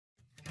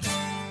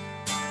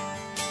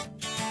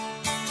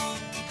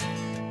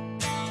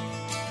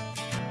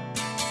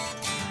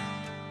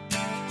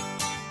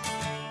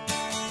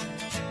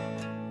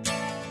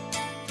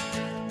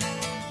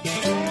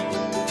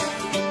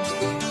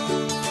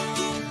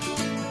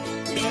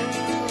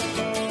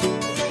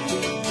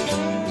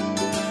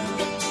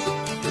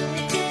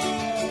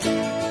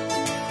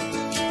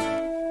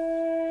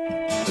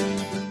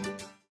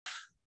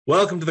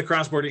Welcome to the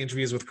Cross-Border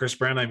Interviews with Chris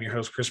Brown. I'm your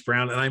host, Chris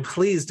Brown, and I'm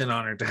pleased and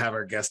honored to have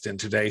our guest in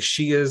today.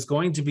 She is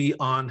going to be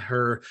on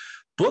her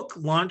book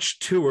launch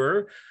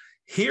tour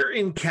here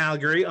in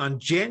Calgary on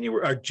July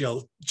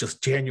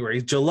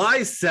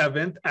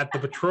 7th at the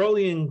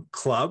Petroleum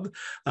Club.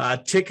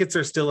 Tickets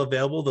are still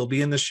available. They'll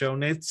be in the show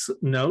notes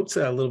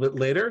a little bit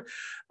later.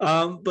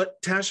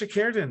 But Tasha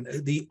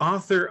Kheiriddin, the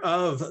author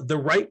of The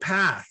Right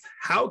Path,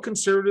 How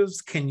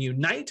Conservatives Can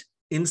Unite,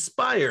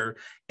 Inspire,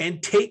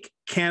 and Take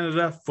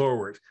Canada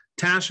Forward.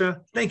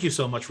 Tasha, thank you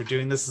so much for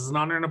doing this. It's an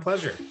honor and a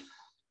pleasure.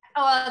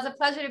 Oh, well, it's a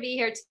pleasure to be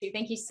here too.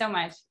 Thank you so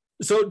much.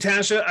 So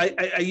Tasha,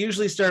 I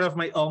usually start off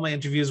all my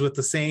interviews with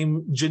the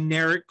same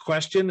generic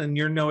question, and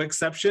you're no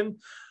exception.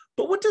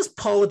 But what does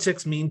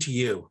politics mean to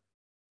you?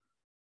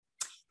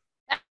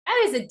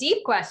 That is a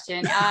deep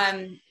question.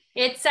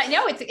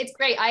 It's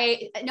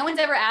great. No one's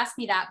ever asked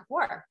me that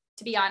before,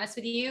 to be honest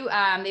with you.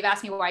 They've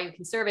asked me why you're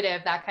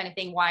conservative, that kind of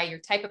thing, why your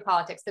type of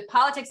politics. But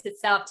politics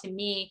itself, to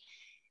me,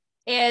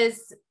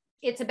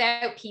 it's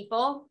about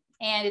people,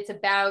 and it's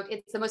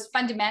the most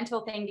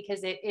fundamental thing because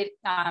it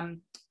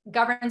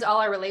governs all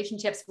our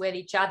relationships with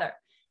each other,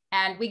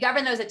 and we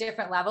govern those at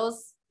different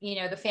levels.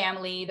 You know, the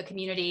family, the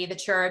community, the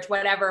church,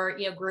 whatever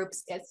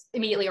groups is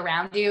immediately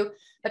around you.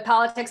 But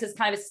politics is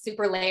kind of a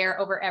super layer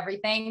over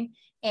everything.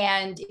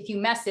 And if you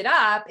mess it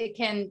up, it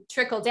can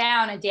trickle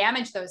down and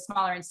damage those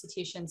smaller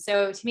institutions.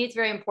 So to me, it's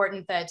very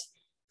important that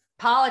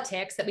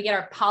we get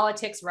our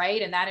politics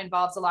right. And that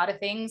involves a lot of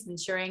things,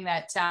 ensuring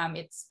that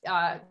it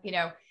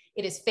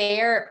is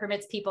fair. It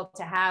permits people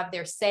to have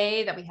their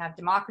say, that we have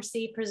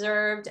democracy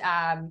preserved.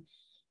 So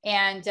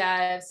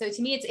to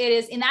me, it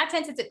is in that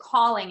sense, it's a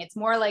calling. It's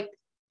more like,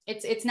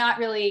 it's not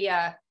really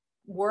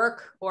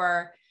work,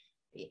 or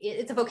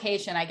it's a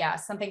vocation, I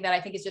guess, something that I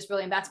think is just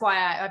really, and that's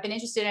why I've been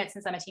interested in it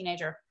since I'm a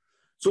teenager.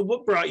 So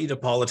what brought you to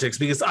politics?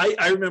 Because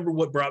I remember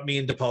what brought me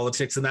into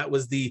politics, and that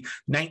was the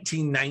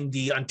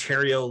 1990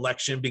 Ontario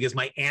election, because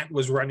my aunt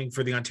was running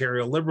for the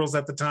Ontario Liberals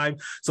at the time.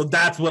 So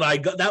that's what I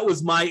got. That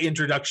was my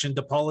introduction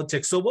to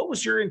politics. So what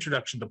was your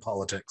introduction to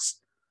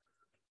politics?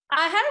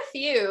 I had a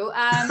few.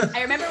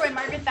 I remember when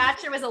Margaret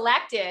Thatcher was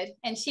elected,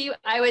 and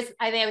I think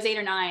I was 8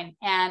 or 9,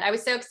 and I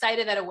was so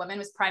excited that a woman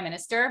was prime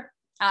minister.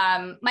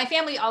 My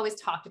family always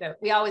talked about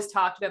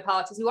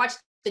politics. We watched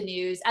the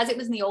news as it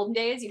was in the olden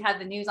days. You'd have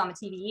the news on the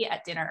TV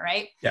at dinner,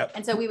 right? Yep.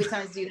 And so we would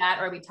sometimes do that,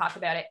 or we'd talk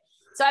about it.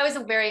 So I was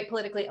very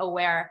politically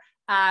aware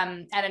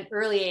at an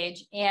early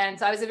age. And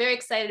so I was very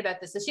excited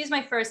about this. So she's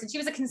my first, and she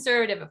was a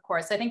conservative, of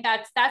course. So I think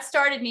that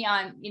started me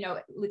on,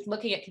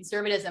 looking at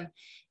conservatism.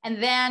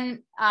 And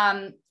then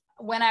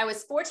when I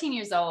was 14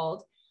 years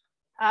old,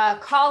 a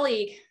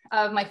colleague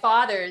of my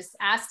father's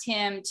asked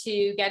him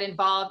to get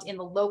involved in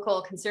the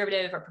local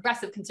conservative or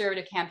progressive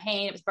conservative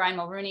campaign. It was Brian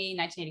Mulroney,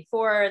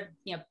 1984,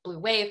 blue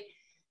wave.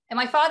 And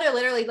my father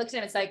literally looked at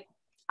him and said,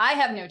 I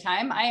have no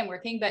time. I am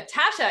working, but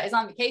Tasha is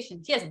on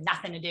vacation. She has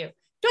nothing to do. It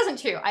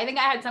wasn't true. I think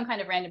I had some kind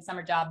of random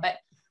summer job, but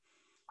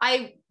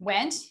I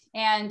went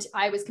and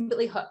I was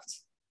completely hooked,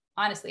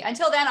 honestly.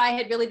 Until then, I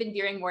had really been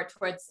veering more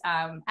towards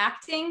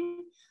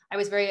acting. I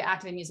was very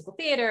active in musical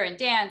theater and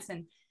dance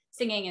and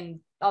singing and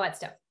all that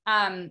stuff.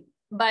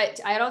 But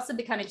I had also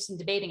become interested in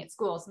debating at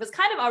school. So it was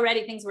kind of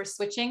already things were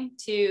switching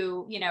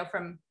to,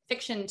 from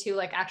fiction to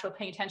like actual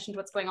paying attention to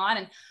what's going on.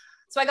 And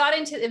so I got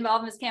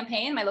involved in this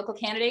campaign. My local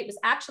candidate was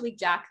actually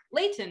Jack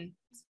Layton's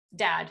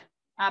dad,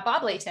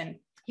 Bob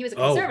Layton. He was a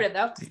conservative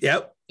though.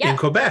 Yep. In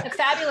Quebec. In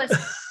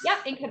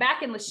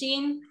Quebec, in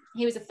Lachine.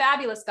 He was a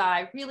fabulous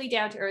guy, really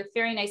down to earth,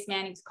 very nice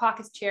man. He was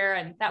caucus chair,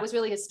 and that was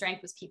really his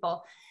strength, was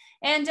people.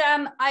 And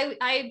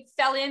I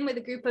fell in with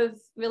a group of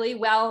really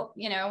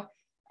well-minded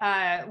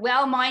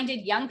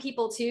young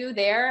people too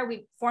there.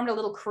 We formed a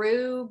little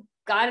crew,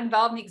 got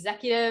involved in the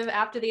executive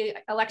after the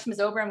election was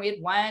over and we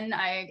had won.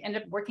 I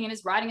ended up working in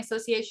his riding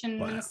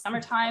association in the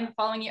summertime the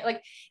following year.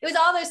 Like, it was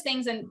all those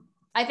things. And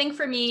I think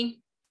for me,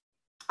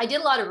 I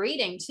did a lot of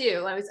reading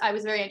too. I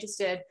was very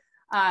interested,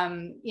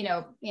 in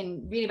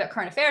reading about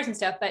current affairs and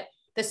stuff, but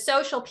the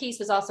social piece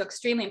was also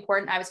extremely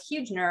important. I was a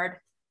huge nerd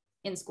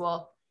in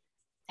school,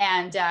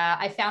 and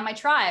I found my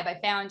tribe. I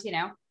found,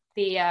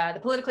 the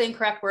politically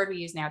incorrect word we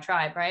use now,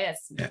 tribe, right?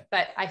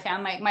 But I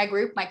found my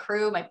group, my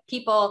crew, my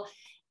people,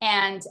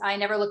 and I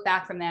never looked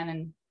back from them,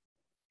 and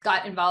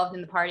got involved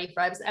in the party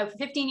for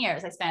 15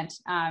 years. I spent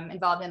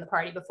involved in the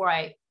party before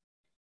I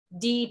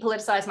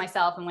depoliticized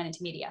myself and went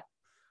into media.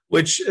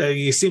 Which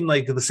you seem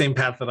like the same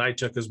path that I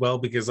took as well,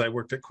 because I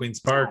worked at Queen's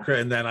Park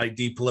and then I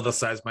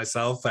depoliticized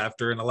myself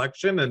after an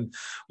election and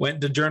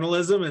went to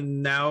journalism.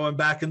 And now I'm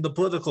back in the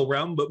political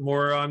realm, but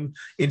more on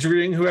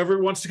interviewing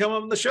whoever wants to come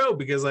on the show,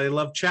 because I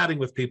love chatting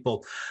with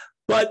people.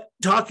 But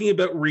talking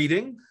about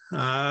reading,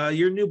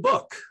 your new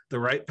book, The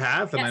Right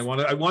Path, and yes. I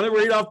want to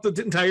read off the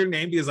entire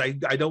name because I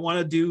don't want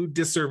to do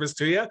disservice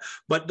to you,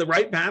 but The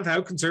Right Path,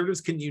 How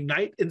Conservatives Can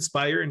Unite,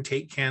 Inspire, and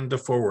Take Canada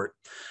Forward.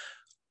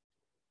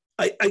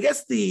 I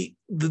guess the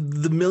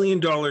 $1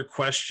 million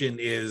question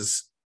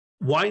is,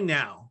 why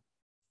now?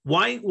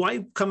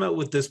 Why come out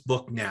with this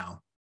book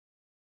now?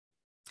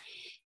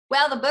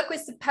 Well, the book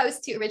was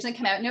supposed to originally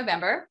come out in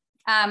November.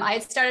 I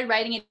had started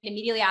writing it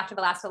immediately after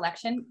the last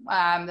election,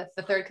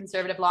 the third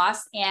Conservative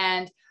loss.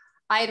 And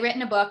I had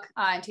written a book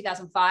in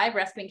 2005,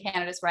 Rescuing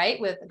Canada's Right,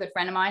 with a good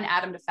friend of mine,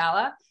 Adam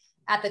Defalla.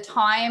 At the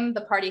time,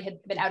 the party had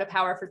been out of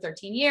power for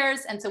 13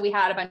 years. And so we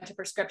had a bunch of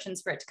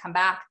prescriptions for it to come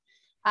back,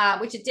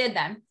 which it did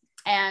then.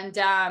 And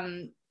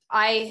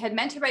I had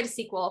meant to write a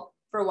sequel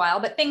for a while,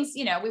 but things,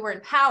 you know, we were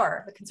in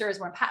power. The Conservatives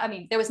were in power. I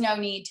mean, there was no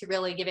need to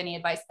really give any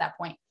advice at that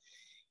point.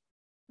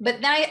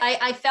 But then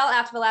I felt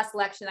after the last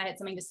election, I had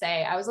something to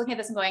say. I was looking at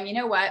this and going, you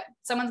know what,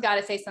 someone's got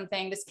to say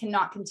something. This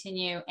cannot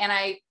continue. And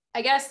I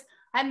guess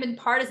I hadn't been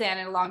partisan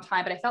in a long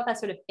time, but I felt that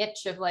sort of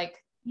itch of like,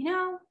 you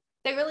know,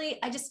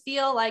 I just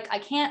feel like I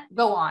can't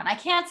go on. I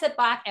can't sit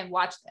back and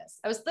watch this.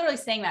 I was literally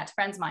saying that to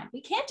friends of mine.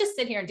 We can't just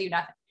sit here and do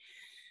nothing.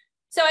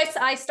 So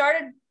I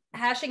started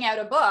hashing out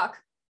a book,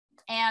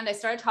 and I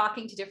started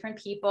talking to different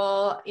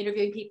people,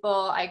 interviewing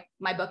people.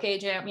 My book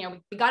agent, you know,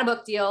 we got a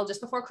book deal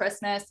just before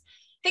Christmas.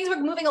 Things were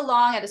moving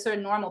along at a sort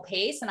of normal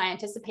pace, and I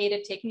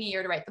anticipated taking a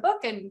year to write the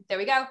book, and there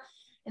we go.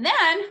 And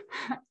then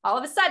all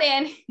of a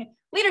sudden,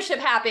 leadership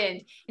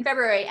happened in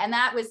February. And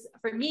that was,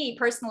 for me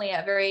personally,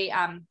 a very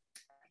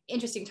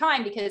interesting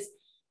time, because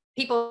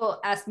people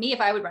asked me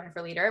if I would run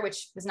for leader,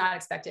 which was not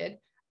expected.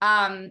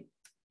 And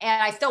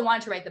I still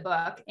wanted to write the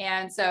book.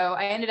 And so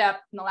I ended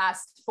up, in the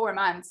last 4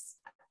 months,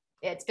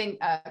 it's been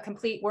a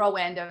complete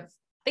whirlwind of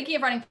thinking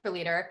of running for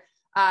leader,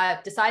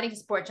 deciding to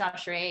support John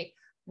Charest,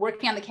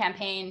 working on the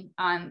campaign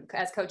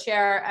as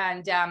co-chair,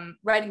 and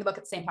writing the book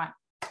at the same time.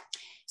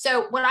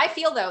 So what I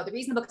feel, though, the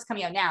reason the book is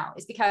coming out now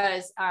is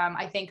because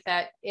I think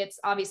that it's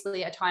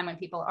obviously a time when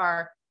people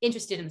are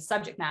interested in the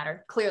subject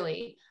matter,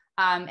 clearly.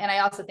 And I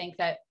also think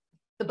that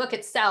the book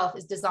itself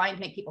is designed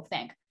to make people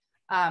think.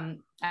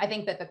 I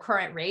think that the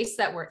current race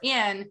that we're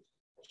in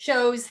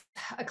shows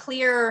a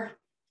clear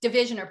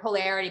division or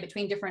polarity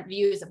between different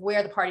views of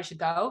where the party should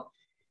go.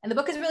 And the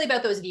book is really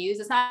about those views.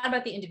 It's not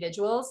about the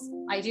individuals.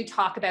 I do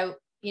talk about,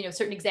 you know,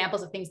 certain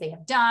examples of things they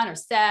have done or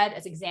said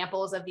as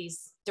examples of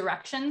these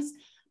directions,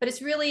 but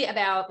it's really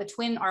about the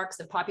twin arcs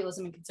of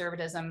populism and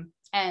conservatism,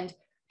 and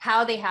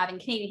how they have in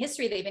Canadian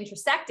history, they've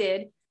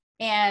intersected,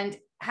 and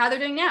how they're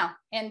doing now,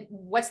 and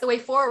what's the way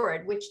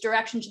forward, which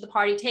direction should the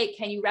party take?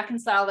 Can you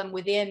reconcile them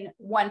within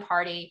one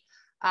party?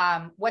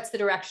 What's the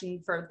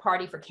direction for the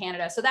party for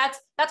Canada? So that's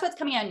what's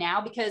coming out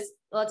now, because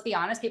let's be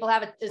honest, people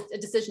have a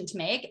decision to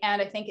make,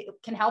 and I think it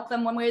can help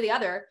them one way or the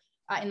other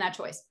in that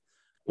choice.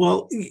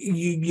 Well,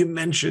 you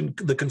mentioned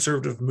the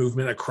conservative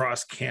movement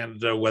across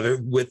Canada,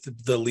 whether with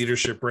the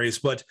leadership race,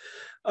 but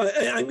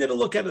I'm going to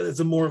look at it as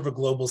a more of a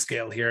global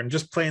scale here, and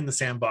just play in the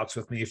sandbox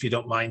with me, if you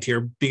don't mind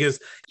here, because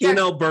in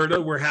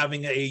Alberta, we're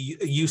having a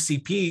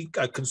UCP,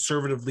 a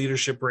conservative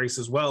leadership race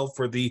as well,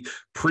 for the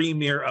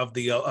premier of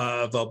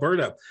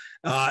Alberta.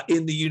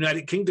 In the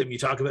United Kingdom, you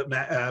talk about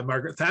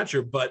Margaret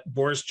Thatcher, but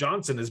Boris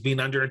Johnson has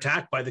been under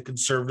attack by the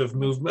conservative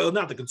movement, well,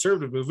 not the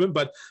conservative movement,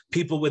 but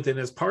people within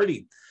his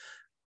party.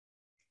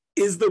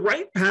 Is the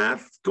right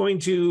path going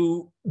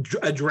to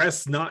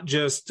address not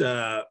just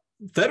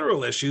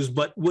federal issues,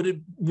 but would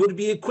it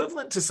be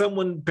equivalent to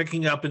someone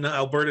picking up in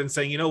Alberta and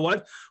saying, you know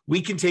what, we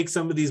can take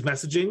some of these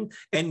messaging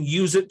and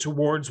use it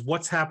towards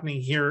what's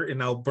happening here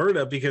in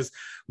Alberta? Because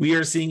we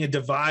are seeing a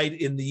divide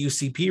in the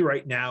UCP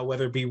right now,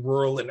 whether it be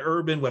rural and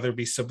urban, whether it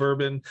be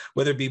suburban,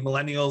 whether it be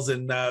millennials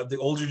and the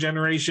older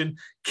generation.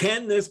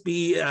 Can this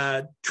be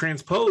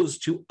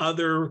transposed to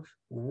other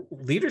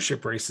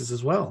leadership races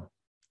as well?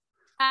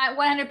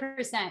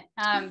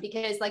 100%,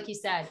 because like you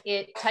said,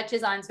 it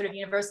touches on sort of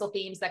universal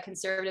themes that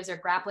conservatives are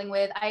grappling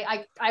with.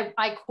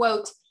 I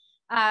quote,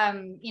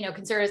 you know,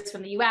 conservatives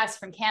from the US,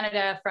 from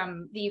Canada,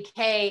 from the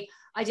UK.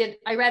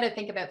 I read, I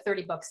think, about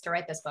 30 books to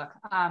write this book,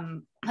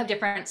 of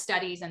different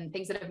studies and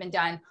things that have been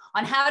done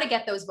on how to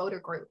get those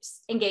voter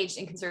groups engaged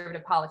in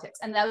conservative politics.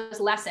 And those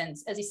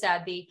lessons, as you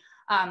said, the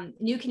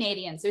new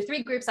Canadians, there are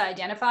 3 groups I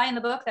identify in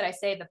the book that I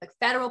say that the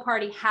federal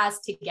party has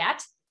to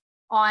get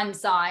on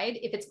side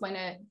if it's going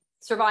to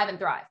survive and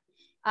thrive.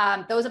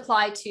 Those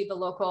apply to the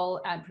local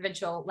and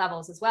provincial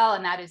levels as well.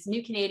 And that is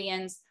new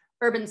Canadians,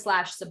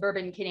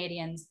 urban/suburban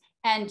Canadians,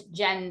 and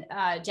Gen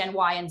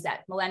Y and Z,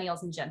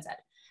 millennials and Gen Z.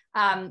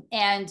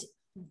 And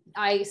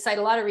I cite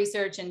a lot of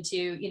research into,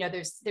 you know,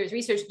 there's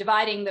research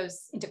dividing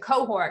those into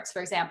cohorts,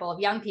 for example, of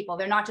young people.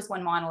 They're not just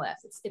one monolith.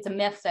 It's a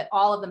myth that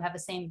all of them have the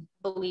same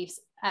beliefs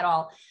at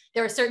all.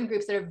 There are certain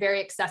groups that are very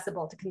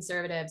accessible to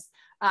conservatives,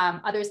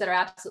 others that are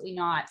absolutely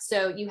not.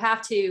 So you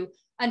have to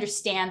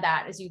understand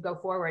that as you go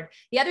forward.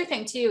 The other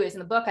thing too is in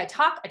the book, I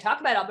talk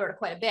about Alberta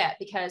quite a bit,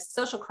 because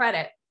social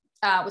credit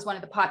was one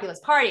of the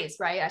populist parties,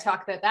 right? I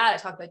talk about that. I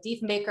talk about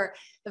Diefenbaker,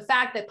 the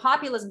fact that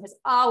populism has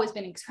always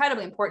been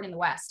incredibly important in the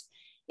West.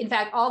 In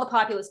fact, all the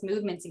populist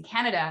movements in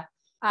Canada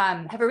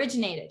have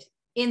originated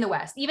in the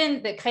West.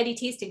 Even the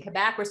Créditistes in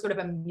Quebec were sort of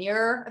a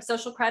mirror of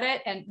social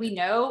credit. And we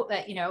know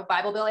that, you know,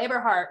 Bible Bill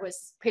Aberhart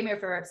was premier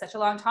for such a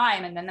long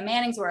time. And then the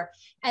Mannings were.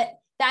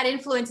 That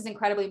influence is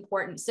incredibly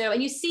important. So,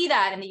 and you see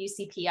that in the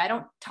UCP. I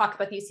don't talk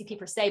about the UCP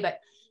per se, but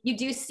you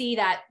do see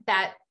that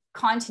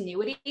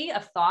continuity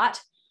of thought.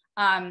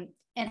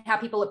 how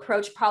people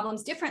approach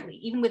problems differently,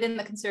 even within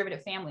the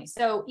conservative family.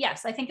 So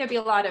yes, I think there'd be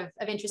a lot of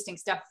interesting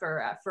stuff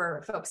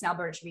for folks in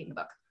Alberta to read in the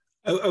book.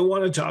 I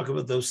want to talk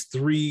about those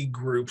three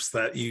groups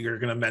that you're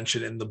going to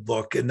mention in the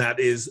book, and that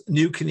is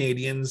New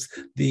Canadians,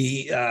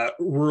 the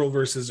rural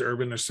versus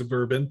urban or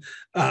suburban,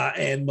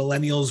 and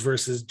millennials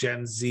versus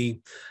Gen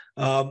Z.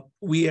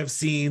 We have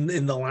seen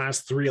in the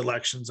last three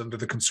elections under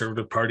the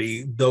Conservative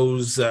Party,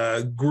 those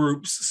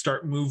groups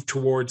start move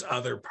towards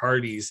other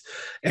parties.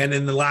 And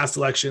in the last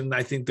election,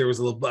 I think there was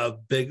a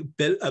big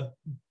bit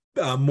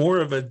more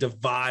of a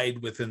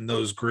divide within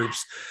those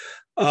groups.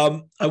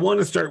 I want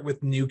to start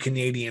with New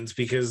Canadians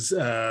because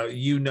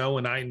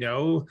and I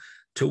know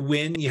to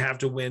win, you have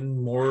to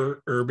win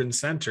more urban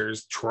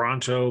centers,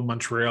 Toronto,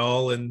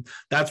 Montreal, and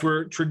that's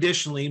where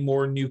traditionally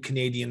more New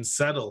Canadians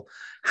settle.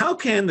 How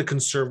can the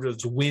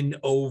Conservatives win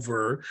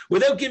over,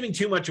 without giving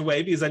too much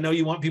away, because I know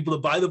you want people to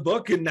buy the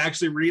book and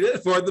actually read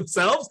it for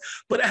themselves,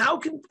 but how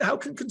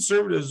can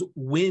Conservatives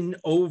win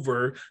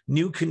over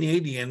New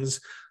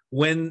Canadians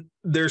when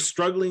they're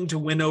struggling to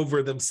win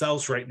over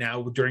themselves right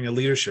now during a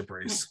leadership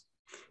race?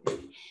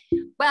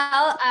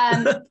 Well,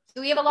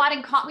 we have a lot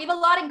in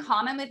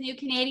common with New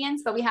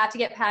Canadians, but we have to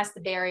get past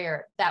the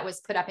barrier that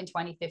was put up in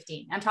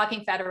 2015. I'm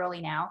talking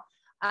federally now.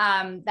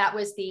 That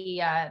was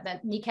the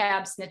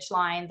niqab snitch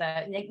line,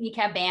 the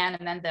niqab ban,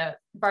 and then the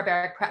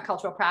barbaric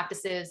cultural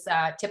practices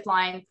tip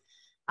line.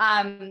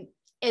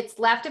 It's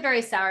left a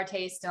very sour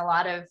taste in a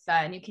lot of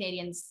New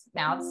Canadians'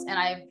 mouths, and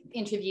I've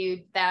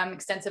interviewed them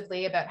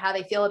extensively about how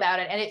they feel about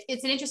it. And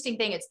it's an interesting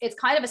thing. It's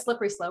kind of a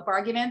slippery slope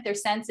argument. Their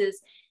sense is,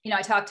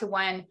 I talked to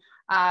one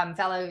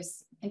fellow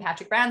who's in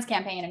Patrick Brown's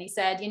campaign, and he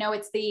said,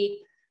 it's the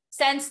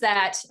sense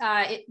that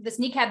this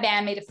niqab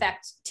ban may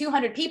affect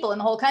 200 people in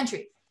the whole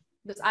country.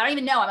 Because I don't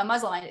even know, I'm a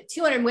Muslim.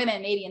 200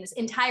 women maybe in this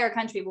entire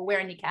country will wear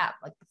a niqab,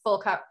 like the full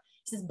cover.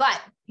 He says,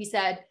 but he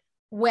said,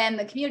 when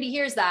the community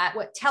hears that,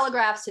 what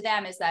telegraphs to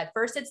them is that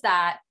first it's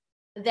that,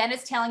 then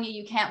it's telling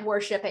you can't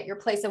worship at your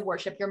place of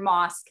worship, your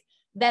mosque.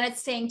 Then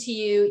it's saying to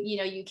you,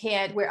 you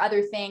can't wear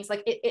other things.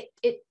 Like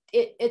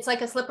it's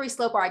like a slippery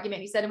slope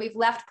argument. He said, and we've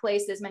left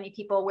places, many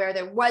people, where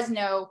there was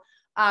no,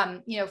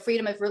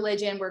 freedom of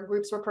religion, where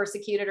groups were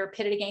persecuted or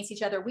pitted against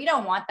each other. We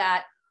don't want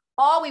that.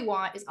 All we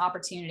want is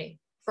opportunity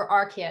for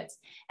our kids.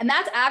 And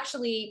that's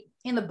actually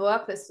in the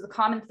book, the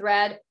common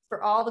thread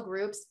for all the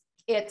groups.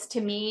 It's,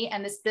 to me,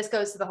 and this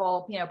goes to the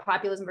whole,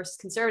 populism versus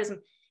conservatism.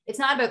 It's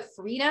not about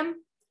freedom.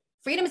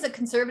 Freedom is a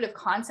conservative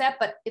concept,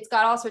 but it's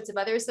got all sorts of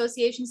other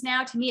associations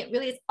now. To me, it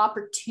really is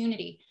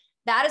opportunity.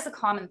 That is a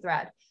common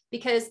thread,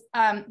 because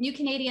New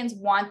Canadians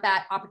want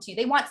that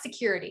opportunity. They want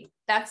security.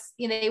 That's,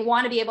 they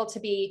want to be able to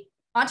be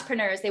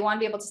entrepreneurs. They want to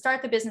be able to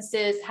start their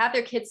businesses, have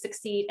their kids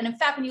succeed. And in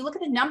fact, when you look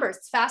at the numbers,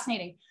 it's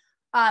fascinating.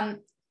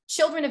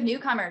 Children of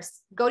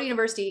newcomers go to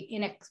university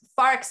in a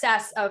far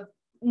excess of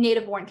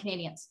native-born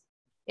Canadians.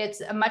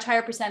 It's a much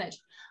higher percentage.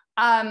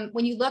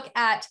 When you look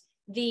at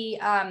the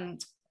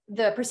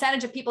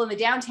percentage of people in the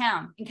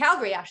downtown, in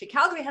Calgary, actually,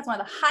 Calgary has one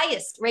of the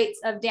highest rates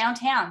of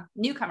downtown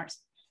newcomers,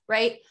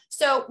 right?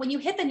 So when you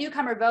hit the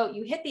newcomer vote,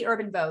 you hit the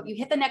urban vote, you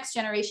hit the next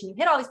generation, you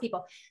hit all these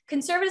people.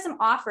 Conservatism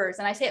offers,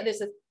 and I say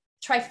there's a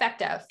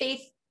trifecta of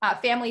faith,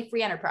 family,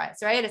 free enterprise,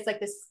 right? It's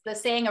like the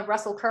saying of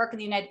Russell Kirk in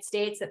the United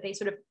States that they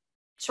sort of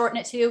shorten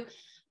it to,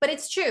 but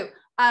it's true.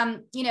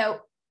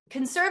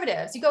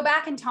 Conservatives, you go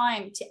back in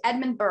time to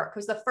Edmund Burke,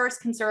 who's the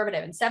first conservative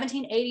in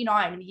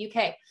 1789 in the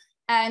UK.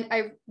 And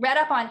I read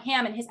up on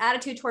him and his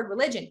attitude toward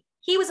religion.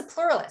 He was a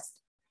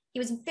pluralist. He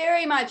was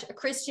very much a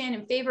Christian,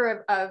 in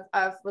favor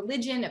of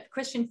religion, of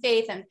Christian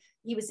faith. And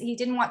he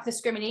didn't want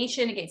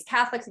discrimination against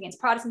Catholics,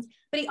 against Protestants,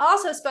 but he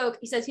also spoke,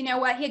 he says, he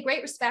had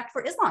great respect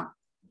for Islam.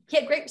 He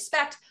had great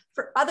respect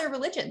for other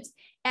religions.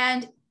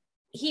 And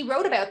he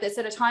wrote about this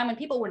at a time when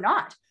people were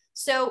not.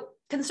 So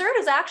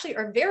conservatives actually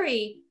are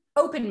very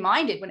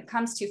open-minded when it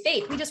comes to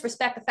faith. We just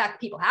respect the fact that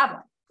people have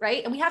one,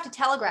 right? And we have to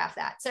telegraph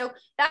that. So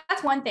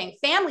that's one thing.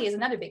 Family is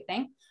another big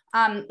thing.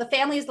 The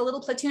family is the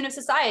little platoon of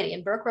society,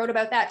 and Burke wrote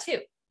about that too,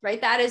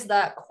 right? That is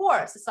the core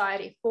of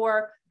society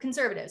for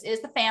conservatives,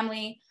 is the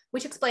family,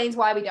 which explains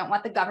why we don't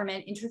want the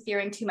government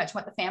interfering too much in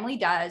what the family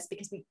does,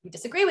 because we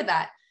disagree with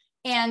that.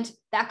 And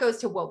that goes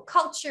to woke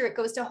culture. It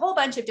goes to a whole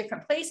bunch of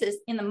different places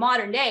in the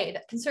modern day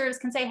that conservatives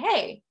can say,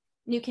 hey,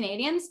 New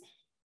Canadians,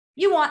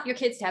 you want your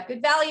kids to have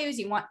good values.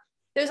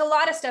 There's a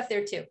lot of stuff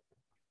there too.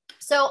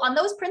 So on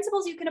those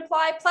principles you can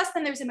apply, plus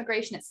then there's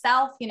immigration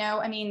itself.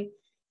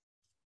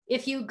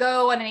 If you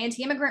go on an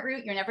anti-immigrant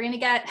route, you're never going to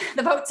get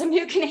the votes of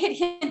New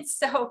Canadians.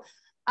 So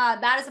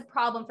that is a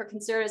problem for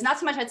conservatives. Not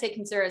so much I'd say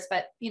conservatives,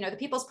 but the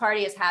People's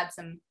Party has had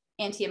some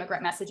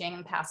anti-immigrant messaging in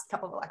the past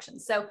couple of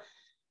elections. So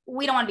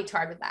we don't want to be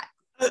tarred with that.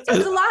 So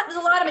there's a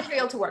lot of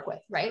material to work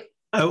with, right?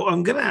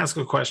 I'm going to ask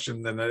a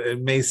question, and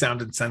it may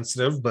sound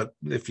insensitive, but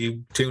if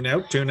you tune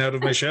out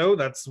of my show,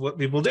 that's what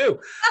people do.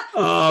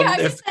 I'm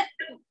just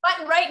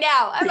button right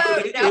now. I'm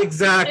out.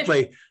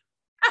 Exactly.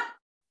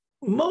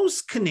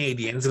 most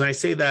Canadians, and I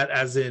say that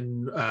as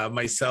in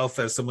myself,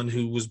 as someone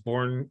who was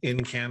born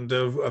in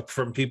Canada,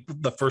 from people,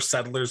 the first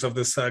settlers of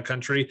this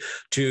country,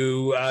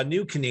 to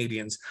new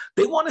Canadians,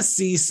 they want to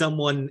see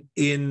someone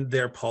in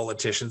their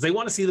politicians. They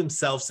want to see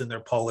themselves in their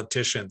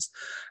politicians.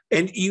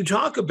 And you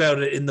talk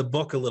about it in the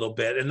book a little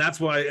bit, and that's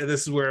why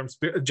this is where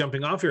I'm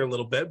jumping off here a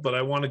little bit, but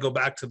I want to go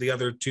back to the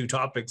other two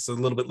topics a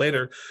little bit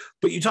later.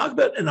 But you talk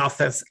about an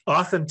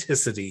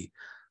authenticity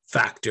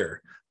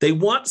factor. They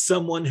want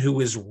someone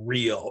who is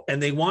real,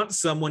 and they want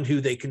someone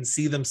who they can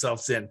see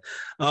themselves in.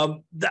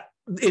 That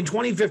in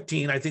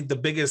 2015, I think the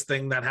biggest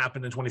thing that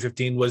happened in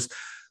 2015 was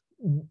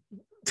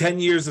 10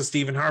 years of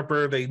Stephen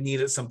Harper. They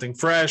needed something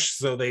fresh,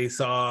 so they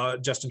saw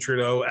Justin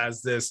Trudeau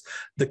as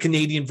the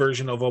Canadian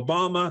version of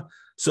Obama.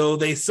 So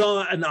they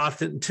saw an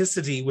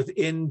authenticity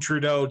within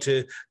Trudeau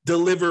to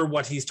deliver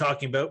what he's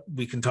talking about.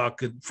 We can talk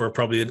for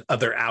probably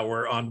another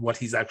hour on what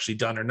he's actually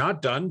done or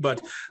not done,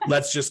 but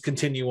let's just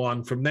continue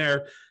on from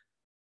there.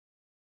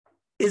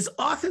 Is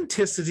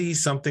authenticity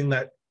something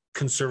that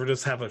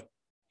conservatives have an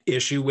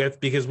issue with?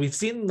 Because we've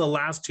seen in the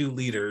last two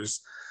leaders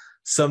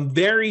some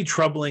very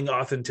troubling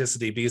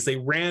authenticity, because they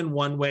ran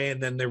one way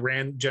and then they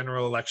ran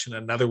general election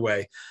another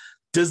way.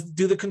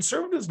 Do the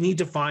conservatives need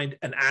to find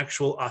an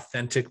actual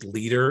authentic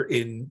leader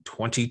in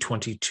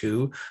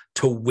 2022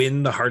 to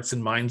win the hearts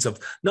and minds of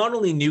not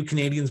only new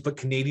Canadians, but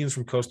Canadians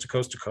from coast to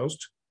coast to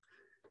coast?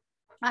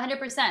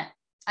 100%.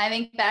 I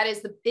think that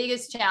is the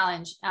biggest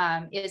challenge,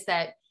 is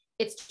that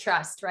it's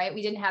trust, right?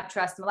 We didn't have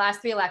trust in the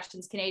last three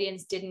elections.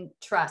 Canadians didn't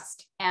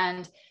trust.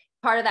 And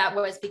part of that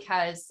was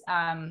because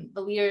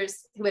the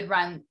leaders who had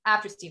run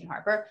after Stephen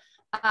Harper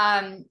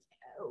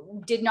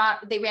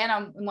they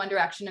ran in one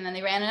direction and then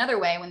they ran another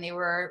way when they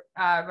were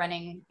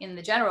running in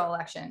the general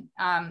election.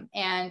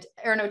 And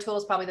Erin O'Toole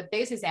is probably the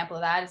biggest example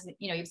of that. Is,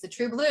 he was the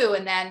true blue,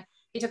 and then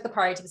he took the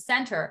party to the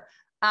center.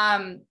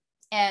 And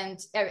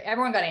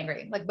everyone got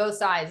angry, like both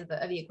sides of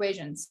the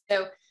equation.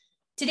 So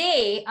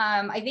today,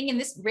 I think in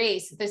this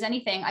race, if there's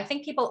anything, I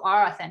think people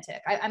are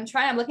authentic. I'm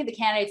looking at the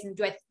candidates, and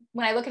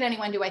when I look at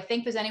anyone, do I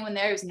think there's anyone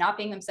there who's not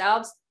being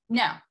themselves?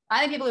 No, I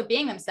think people are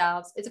being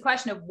themselves. It's a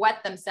question of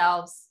what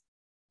themselves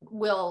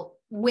will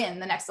win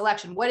the next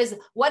election. What is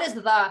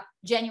the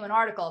genuine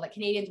article that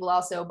Canadians will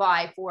also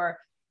buy for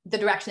the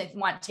direction they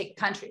want to take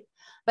the country?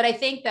 But I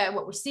think that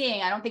what we're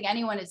seeing, I don't think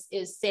anyone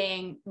is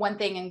saying one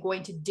thing and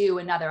going to do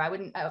another. I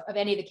wouldn't, of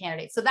any of the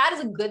candidates. So that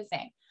is a good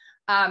thing,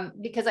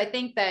 because I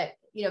think that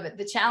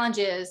the challenge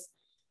is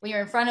when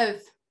you're in front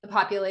of the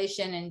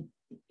population and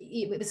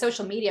with the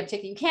social media,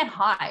 particularly, you can't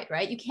hide,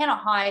 right? You cannot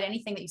hide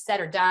anything that you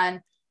said or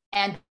done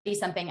and be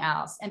something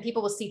else, and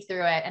people will see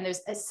through it. And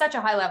there's such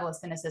a high level of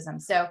cynicism.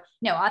 So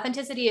no,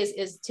 authenticity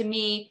is to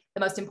me the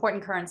most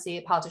important currency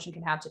a politician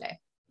can have today.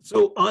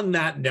 So on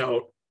that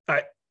note,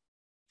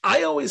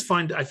 I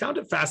found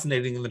it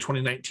fascinating in the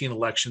 2019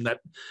 election that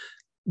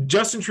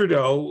Justin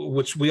Trudeau,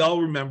 which we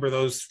all remember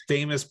those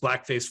famous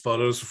blackface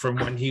photos from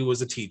when he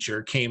was a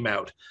teacher, came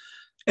out.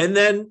 And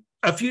then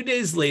a few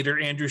days later,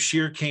 Andrew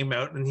Scheer came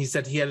out and he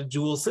said he had a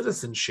dual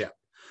citizenship.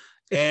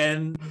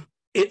 And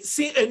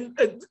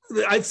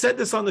I've said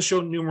this on the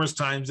show numerous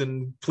times,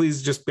 and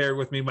please just bear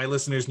with me. My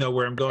listeners know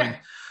where I'm going.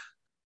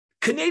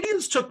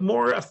 Canadians took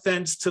more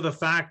offense to the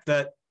fact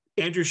that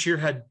Andrew Scheer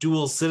had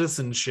dual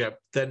citizenship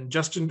than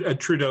Justin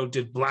Trudeau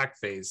did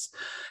blackface.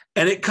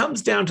 And it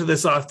comes down to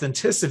this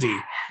authenticity.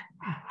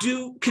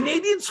 Do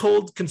Canadians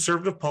hold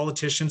conservative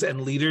politicians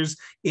and leaders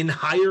in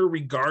higher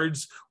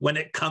regards when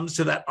it comes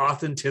to that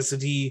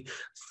authenticity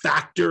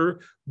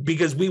factor?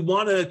 Because we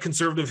want a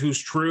conservative who's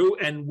true,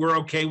 and we're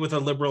okay with a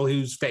liberal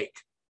who's fake.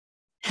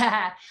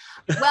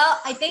 Well,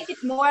 I think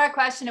it's more a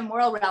question of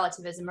moral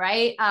relativism,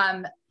 right?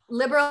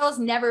 Liberals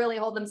never really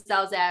hold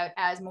themselves out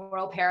as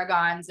moral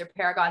paragons or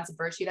paragons of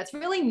virtue. That's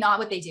really not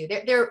what they do.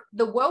 They're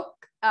the woke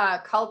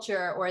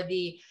culture, or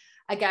the,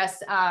 I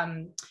guess,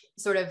 when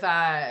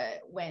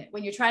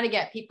you're trying to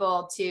get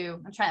people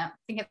to, I'm trying to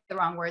think of the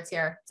wrong words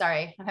here.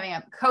 Sorry, I'm having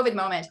a COVID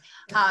moment.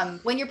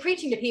 When you're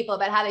preaching to people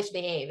about how they should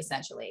behave,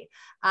 essentially,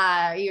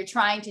 you're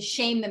trying to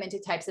shame them into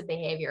types of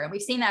behavior. And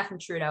we've seen that from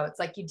Trudeau. It's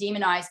like you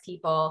demonize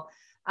people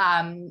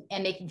and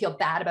make them feel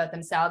bad about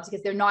themselves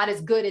because they're not as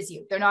good as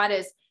you. They're not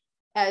as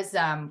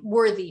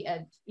worthy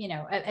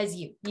as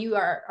you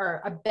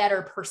are a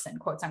better person,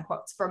 quotes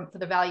unquote, for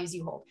the values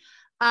you hold.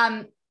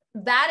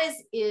 That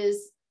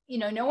is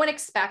no one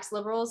expects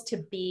liberals to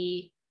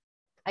be,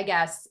 I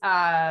guess,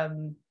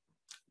 to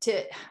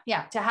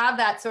have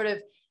that sort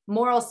of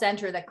moral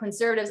center that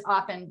conservatives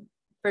often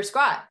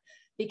prescribe,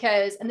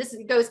 because, and this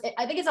goes,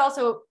 I think it's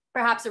also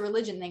perhaps a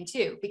religion thing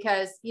too,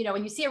 because,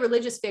 when you see a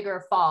religious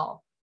figure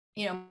fall,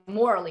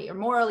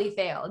 morally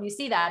fail, and you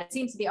see that, it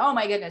seems to be, oh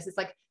my goodness, it's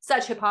like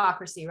such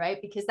hypocrisy,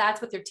 right? Because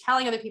that's what they're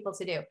telling other people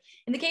to do.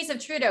 In the case of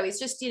Trudeau, he's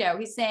just,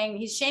 he's saying,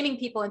 he's shaming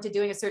people into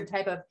doing a certain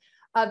type of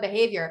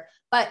behavior,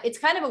 but it's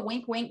kind of a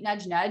wink, wink,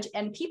 nudge, nudge.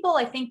 And people,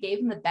 I think, gave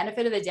him the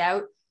benefit of the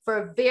doubt for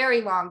a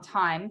very long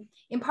time,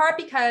 in part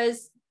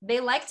because they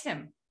liked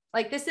him.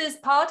 Like,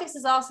 politics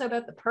is also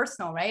about the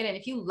personal, right? And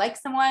if you like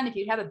someone, if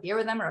you have a beer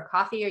with them or a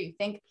coffee, or you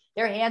think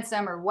they're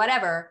handsome or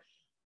whatever,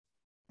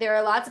 there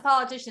are lots of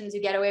politicians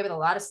who get away with a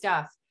lot of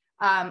stuff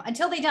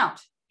until they don't,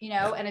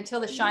 and until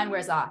the shine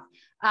wears off.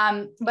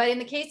 But in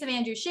the case of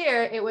Andrew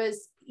Scheer, it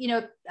was,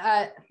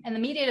 and the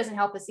media doesn't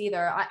help us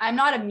either. I'm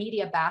not a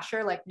media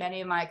basher like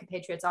many of my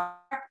compatriots are.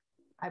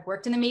 I've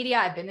worked in the media,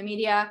 I've been in the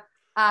media.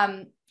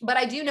 But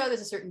I do know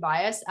there's a certain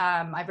bias.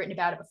 I've written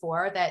about it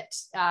before, that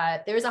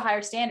there is a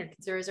higher standard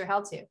conservatives are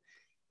held to.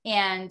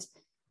 And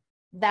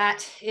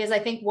that is, I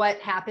think, what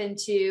happened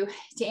to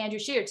Andrew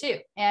Scheer too,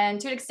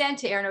 and to an extent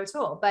to Erin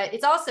O'Toole. But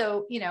it's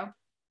also,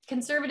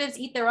 conservatives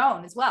eat their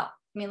own as well.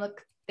 I mean,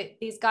 look,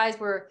 these guys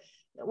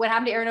what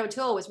happened to Erin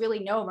O'Toole was really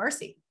no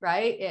mercy,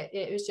 right?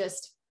 It was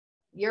just,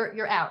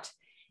 you're out.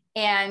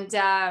 And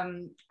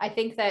I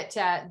think that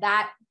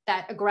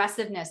that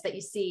aggressiveness that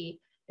you see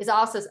is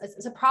also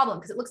is a problem,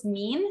 because it looks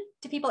mean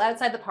to people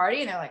outside the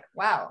party, and they're like,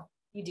 wow,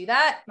 you do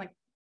that? Like,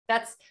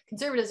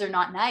 conservatives are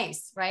not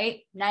nice, right?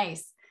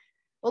 Nice.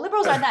 Well,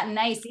 liberals aren't that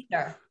nice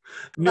either.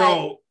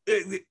 No.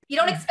 You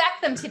don't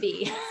expect them to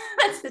be.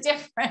 That's the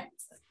difference.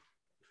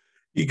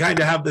 You kind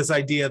of have this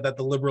idea that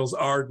the liberals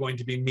are going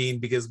to be mean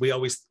because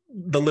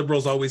the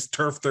liberals always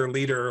turf their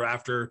leader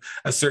after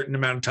a certain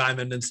amount of time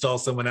and install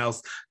someone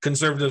else.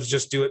 Conservatives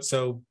just do it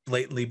so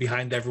blatantly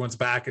behind everyone's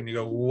back, and you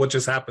go, what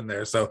just happened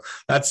there? So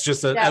that's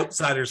just an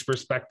outsider's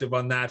perspective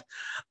on that.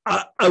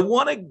 I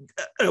want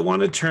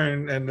to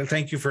turn, and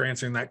thank you for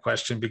answering that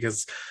question,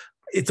 because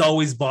it's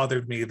always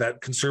bothered me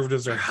that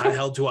conservatives are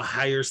held to a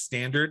higher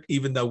standard,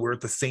 even though we're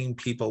the same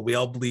people. We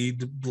all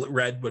bleed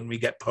red when we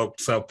get poked.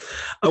 So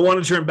I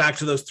want to turn back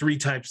to those three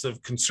types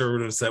of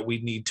conservatives that you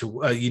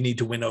need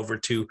to win over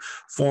to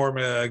form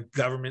a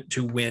government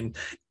to win.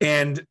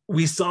 And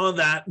we saw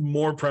that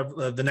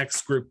the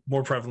next group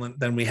more prevalent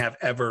than we have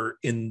ever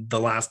in the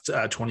last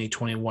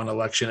 2021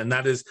 election. And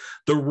that is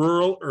the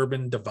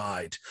rural-urban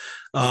divide.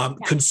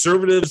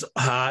 Conservatives,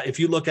 if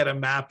you look at a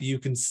map, you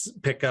can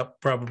pick up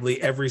probably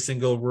every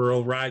single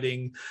rural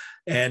riding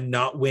and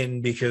not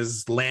win,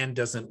 because land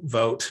doesn't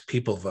vote,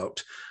 people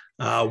vote.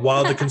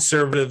 While the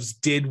conservatives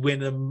did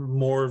win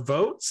more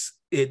votes,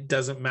 it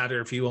doesn't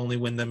matter if you only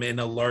win them in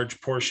a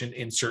large portion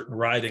in certain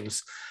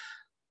ridings.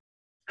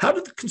 How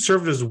did the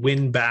conservatives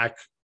win back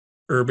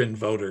urban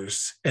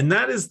voters? And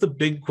that is the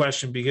big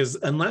question, because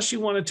unless you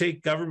want to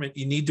take government,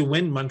 you need to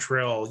win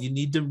Montreal, you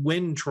need to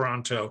win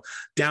Toronto,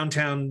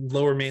 downtown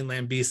Lower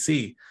Mainland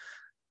BC.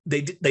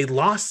 They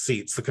lost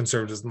seats, the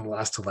conservatives, in the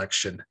last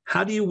election.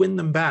 How do you win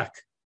them back?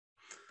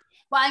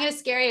 Well, I'm going to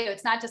scare you.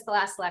 It's not just the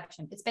last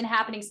election. It's been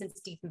happening since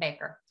Stephen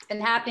Baker. It's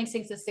been happening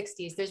since the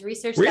 60s. There's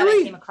research that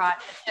I came across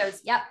that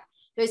shows,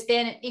 there's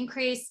been an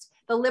increased,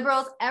 the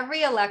Liberals,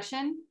 every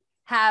election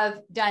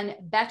have done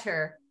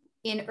better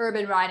in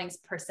urban ridings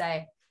per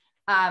se.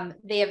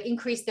 They have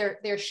increased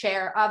their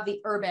share of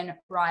the urban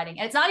riding.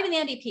 And it's not even the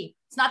NDP.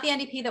 It's not the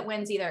NDP that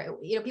wins either.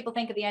 People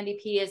think of the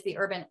NDP as the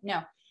urban.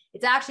 No,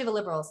 it's actually the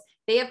Liberals.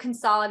 They have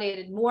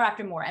consolidated more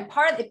after more. And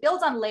it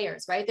builds on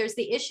layers, right? There's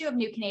the issue of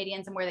new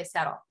Canadians and where they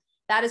settle.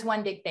 That is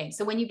one big thing.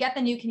 So when you get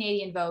the new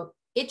Canadian vote,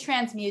 it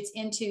transmutes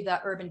into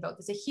the urban vote.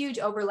 There's a huge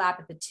overlap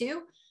at the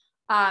two.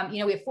 We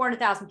have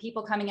 400,000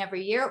 people coming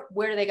every year.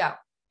 Where do they go?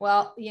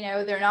 Well,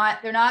 they're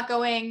not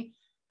going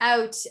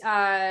out.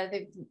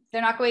 They're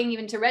not going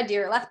even to Red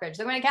Deer or Lethbridge.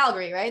 They're going to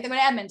Calgary, right? They're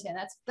going to Edmonton.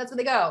 That's where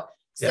they go.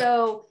 Yeah.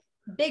 So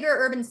bigger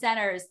urban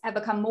centers have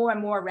become more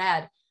and more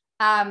red.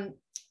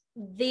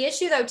 The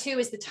issue, though, too,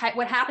 is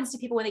what happens to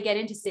people when they get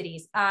into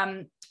cities.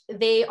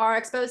 They are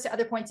exposed to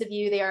other points of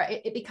view.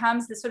 It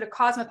becomes this sort of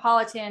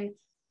cosmopolitan,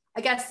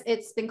 I guess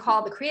it's been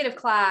called the creative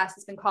class.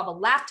 It's been called the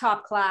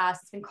laptop class.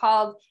 It's been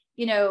called,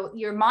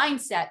 your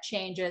mindset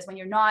changes when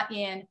you're not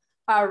in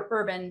a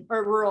urban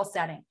or rural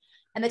setting.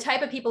 And the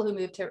type of people who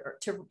move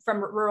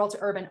from rural to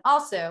urban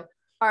also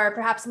are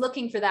perhaps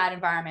looking for that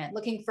environment,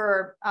 looking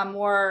for a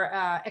more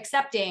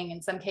accepting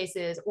in some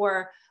cases,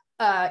 or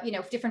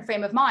different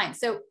frame of mind.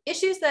 So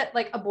issues that,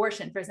 like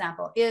abortion, for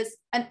example, is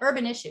an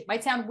urban issue.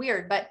 Might sound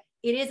weird, but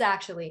it is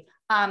actually.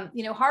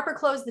 Harper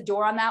closed the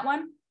door on that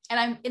one.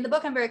 And in the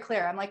book, I'm very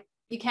clear. I'm like,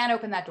 you can't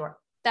open that door.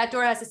 That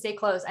door has to stay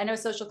closed. I know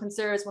social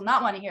conservatives will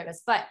not want to hear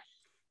this, but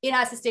it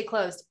has to stay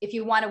closed if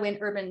you want to win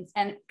urban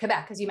and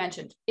Quebec, as you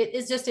mentioned. It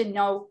is just a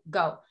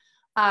no-go.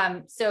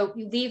 So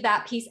you leave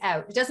that piece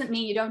out. It doesn't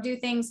mean you don't do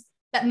things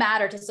that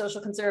matter to social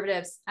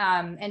conservatives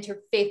and to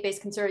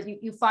faith-based conservatives.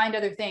 You find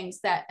other things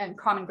and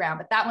common ground,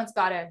 but that one's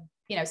got to,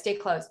 stay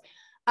closed.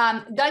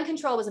 Gun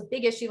control was a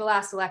big issue the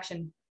last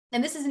election.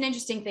 And this is an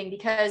interesting thing,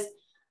 because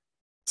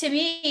to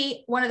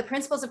me, one of the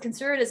principles of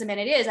conservatism, and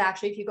it is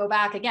actually, if you go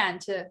back again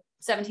to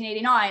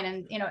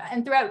 1789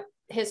 and throughout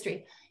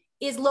history,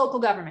 is local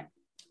government.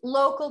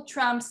 Local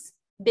trumps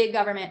big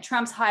government,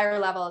 trumps higher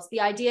levels. The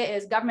idea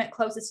is government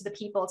closest to the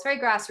people. It's very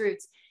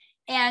grassroots.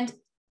 And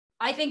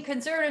I think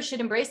conservatives should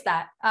embrace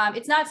that.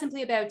 It's not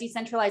simply about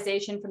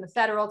decentralization from the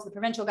federal to the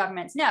provincial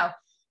governments. No,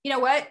 you know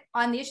what?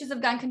 On the issues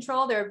of gun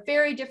control, there are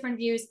very different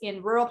views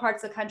in rural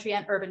parts of the country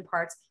and urban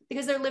parts,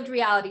 because their lived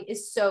reality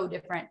is so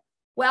different.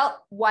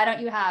 Well, why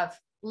don't you have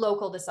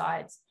local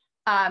decides?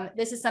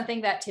 This is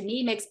something that to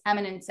me makes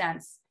eminent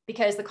sense,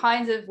 because the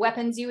kinds of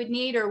weapons you would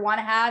need or want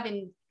to have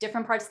in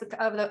different parts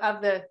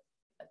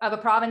of a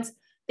province,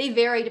 they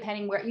vary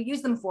depending where you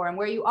use them for and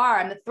where you are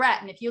and the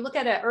threat. And if you look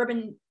at an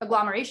urban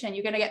agglomeration,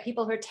 you're going to get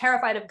people who are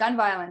terrified of gun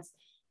violence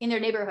in their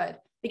neighborhood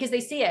because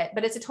they see it,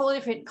 but it's a totally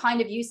different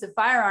kind of use of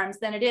firearms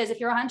than it is if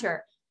you're a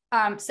hunter.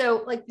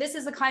 So like, this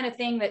is the kind of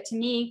thing that to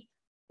me,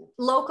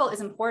 local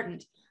is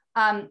important.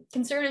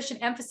 Conservatives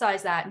should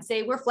emphasize that and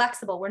say, we're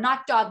flexible. We're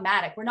not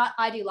dogmatic. We're not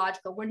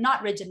ideological. We're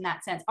not rigid in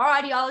that sense. Our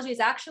ideology is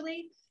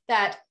actually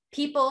that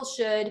people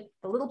should,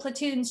 the little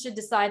platoons should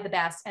decide the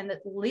best and the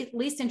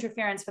least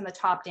interference from the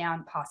top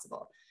down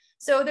possible.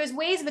 So there's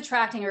ways of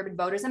attracting urban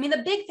voters. I mean,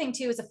 the big thing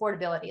too is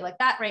affordability. Like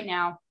that right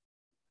now,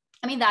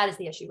 I mean, that is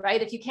the issue,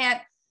 right? If you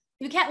can't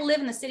live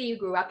in the city you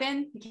grew up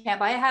in, you can't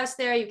buy a house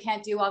there, you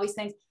can't do all these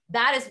things.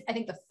 That is, I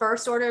think, the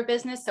first order of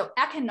business. So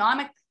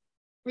economic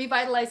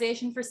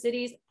revitalization for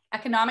cities,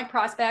 economic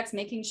prospects,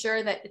 making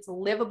sure that it's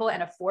livable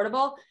and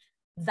affordable,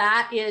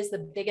 that is the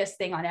biggest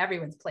thing on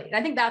everyone's plate. And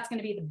I think that's going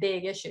to be the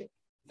big issue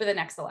for the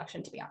next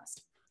election, to be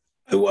honest.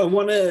 I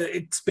want to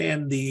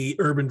expand the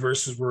urban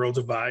versus rural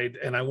divide,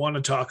 and I want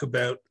to talk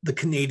about the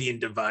Canadian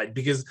divide,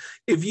 because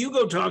if you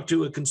go talk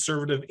to a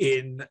conservative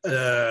in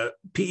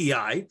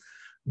PEI,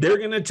 they're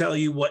going to tell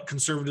you what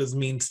conservatives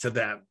means to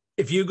them.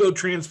 If you go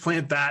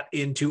transplant that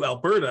into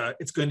Alberta,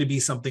 it's going to be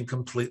something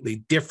completely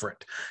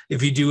different.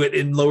 If you do it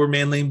in Lower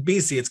Mainland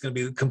BC, it's going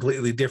to be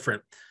completely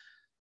different.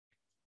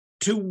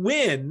 To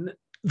win,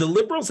 the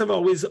Liberals have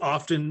always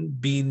often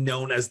been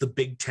known as the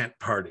big tent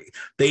party.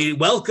 They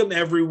welcome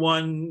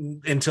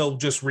everyone until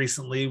just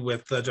recently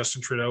with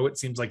Justin Trudeau. It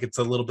seems like it's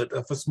a little bit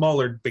of a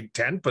smaller big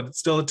tent, but it's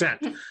still a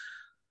tent.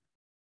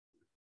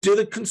 Do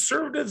the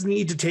Conservatives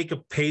need to take a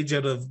page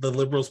out of the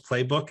Liberals'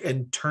 playbook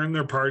and turn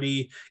their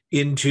party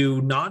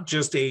into not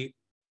just a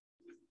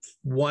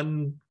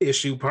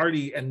one-issue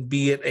party and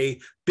be it a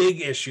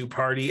big issue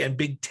party and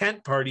big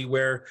tent party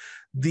where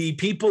the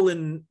people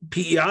in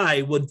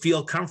PEI would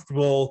feel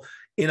comfortable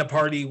in a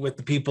party with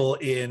the people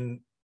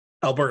in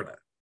Alberta?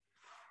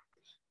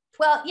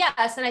 Well,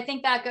 yes, and I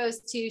think that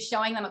goes to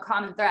showing them a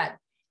common thread.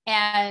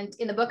 And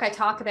in the book, I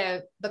talk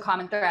about the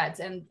common threads.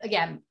 And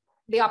again,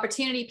 the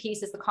opportunity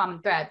piece is the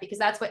common thread, because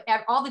that's what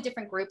all the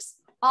different groups,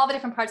 all the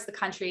different parts of the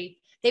country,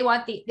 they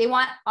want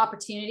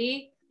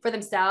opportunity for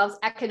themselves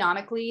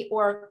economically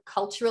or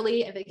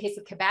culturally. In the case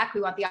of Quebec,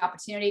 we want the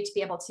opportunity to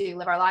be able to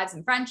live our lives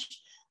in French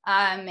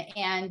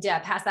and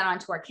pass that on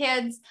to our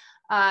kids.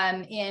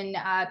 In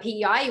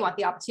PEI, you want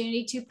the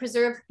opportunity to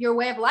preserve your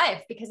way of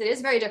life, because it is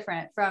very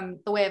different from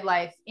the way of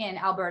life in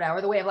Alberta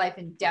or the way of life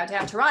in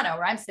downtown Toronto,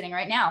 where I'm sitting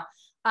right now.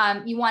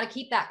 You want to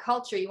keep that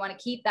culture. You want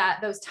to keep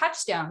those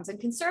touchstones. And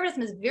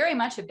conservatism is very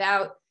much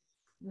about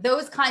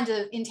those kinds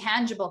of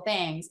intangible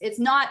things. It's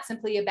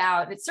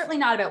certainly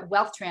not about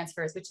wealth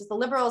transfers, which is the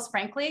Liberals,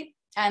 frankly.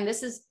 And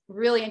this is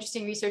really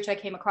interesting research I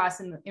came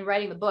across in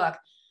writing the book,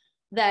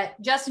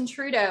 that Justin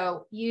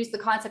Trudeau used the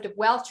concept of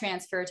wealth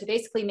transfer to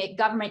basically make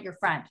government your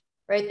friend,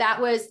 right?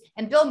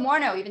 And Bill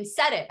Morneau even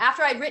said it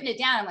after I'd written it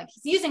down. I'm like,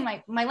 he's using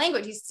my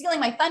language, he's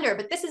stealing my thunder,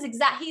 but this is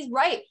he's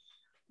right.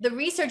 The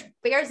research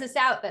bears this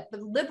out, that the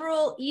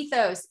liberal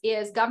ethos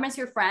is government's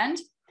your friend.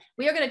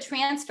 We are going to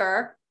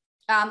transfer,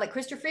 like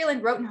Chrystia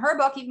Freeland wrote in her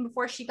book, even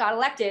before she got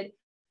elected,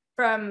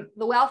 from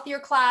the wealthier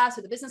class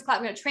or the business class,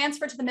 we're going to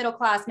transfer to the middle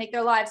class, make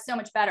their lives so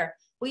much better.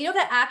 Well, you know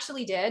what that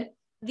actually did?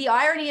 The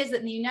irony is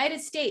that in the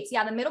United States,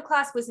 the middle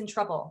class was in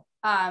trouble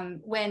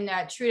when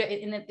Trudeau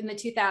in the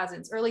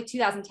 2000s, early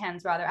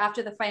 2010s rather,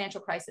 after the financial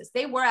crisis.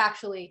 They were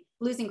actually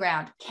losing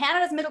ground.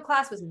 Canada's middle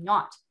class was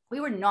not. We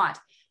were not.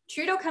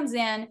 Trudeau comes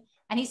in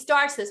and he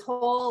starts this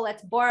whole,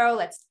 let's borrow,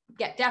 let's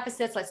get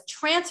deficits, let's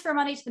transfer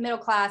money to the middle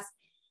class.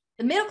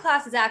 The middle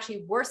class is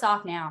actually worse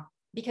off now,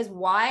 because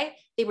why?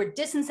 They were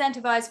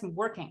disincentivized from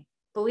working.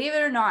 Believe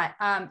it or not,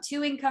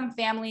 two-income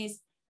families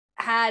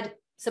had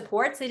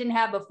supports they didn't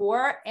have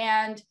before,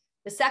 and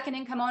the second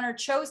income owner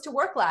chose to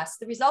work less.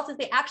 The result is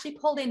they actually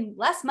pulled in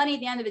less money at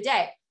the end of the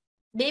day.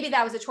 Maybe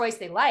that was a choice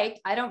they liked,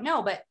 I don't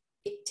know, but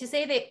to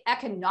say they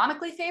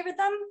economically favored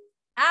them,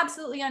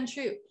 absolutely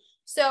untrue.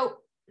 So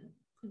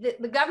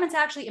the government's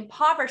actually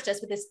impoverished us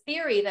with this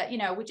theory that,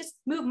 we just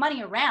move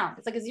money around.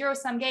 It's like a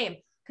zero-sum game.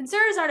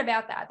 Conservatives aren't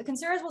about that. The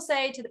conservatives will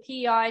say to the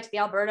PEI, to the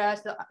Alberta,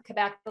 to the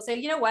Quebec, they'll say,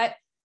 you know what?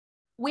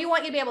 We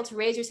want you to be able to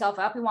raise yourself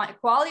up. We want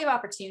equality of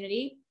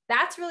opportunity.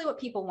 That's really what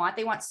people want.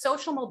 They want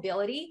social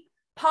mobility.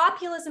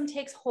 Populism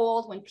takes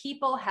hold when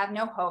people have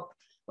no hope.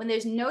 When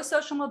there's no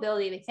social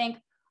mobility, they think,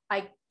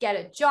 I get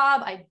a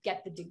job, I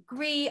get the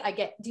degree,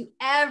 do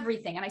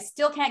everything, and I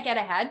still can't get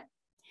ahead.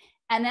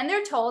 And then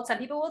they're told, some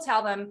people will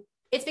tell them,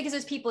 it's because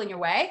there's people in your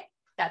way.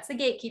 That's the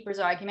gatekeeper's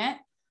argument.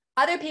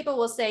 Other people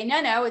will say,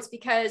 no, it's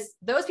because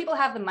those people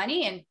have the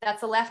money, and that's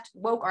the left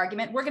woke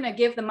argument. We're going to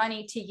give the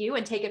money to you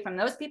and take it from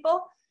those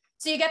people.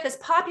 So you get this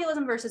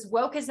populism versus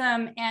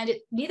wokeism, and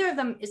neither of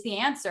them is the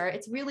answer.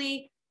 It's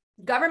really,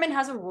 government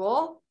has a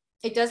role.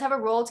 It does have a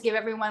role to give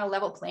everyone a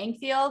level playing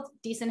field,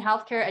 decent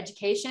healthcare,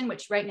 education,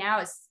 which right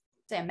now is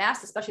a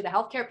mess, especially the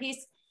healthcare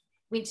piece.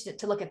 we need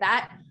to look at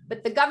that.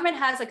 But the government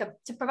has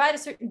to provide a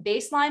certain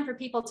baseline for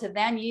people to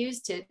then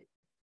use to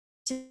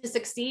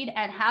succeed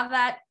and have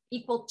that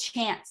equal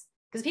chance.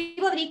 Because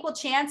people have an equal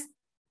chance,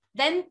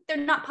 then they're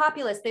not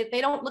populist.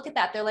 They don't look at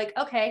that. They're like,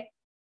 okay,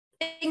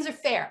 things are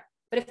fair.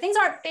 But if things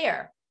aren't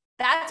fair,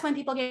 that's when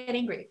people get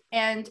angry.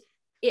 And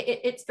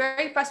it's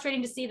very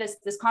frustrating to see this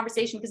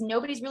conversation, because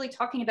nobody's really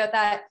talking about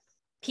that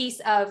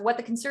piece of what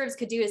the Conservatives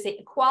could do is say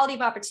equality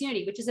of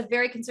opportunity, which is a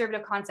very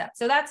conservative concept.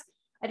 So that's,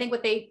 I think,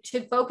 what they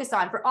should focus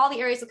on for all the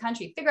areas of the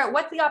country. Figure out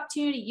what's the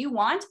opportunity you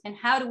want, and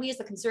how do we as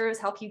the Conservatives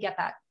help you get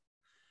that?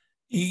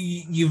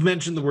 You've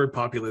mentioned the word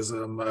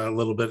populism a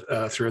little bit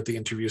throughout the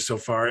interview so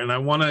far, and I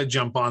want to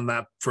jump on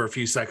that for a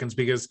few seconds,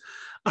 because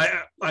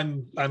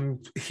I'm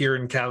here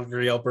in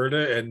Calgary,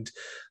 Alberta, and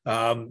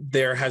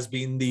there has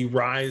been the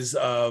rise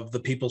of the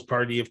People's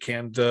Party of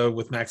Canada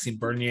with Maxime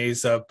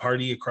Bernier's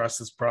party across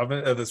this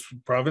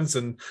province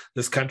and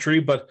this country.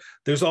 But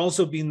there's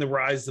also been the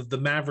rise of the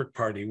Maverick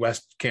Party,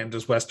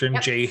 Canada's Western,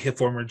 yep.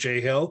 Former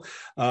Jay Hill,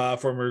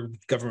 former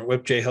Government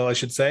Whip Jay Hill, I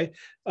should say.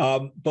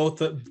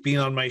 Both being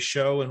on my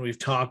show, and we've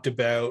talked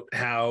about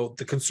how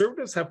the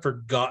Conservatives have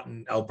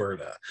forgotten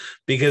Alberta,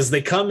 because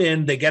they come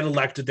in, they get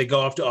elected, they go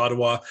off to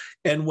Ottawa,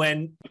 and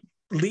when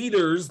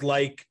leaders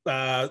like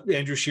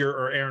Andrew Scheer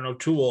or Aaron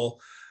O'Toole,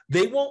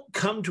 they won't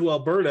come to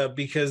Alberta,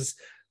 because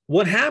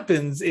what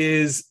happens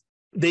is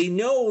they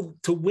know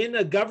to win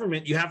a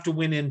government, you have to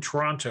win in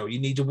Toronto. You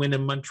need to win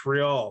in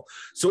Montreal.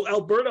 So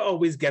Alberta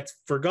always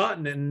gets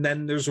forgotten. And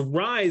then there's a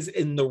rise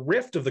in the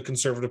rift of the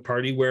Conservative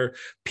Party, where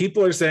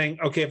people are saying,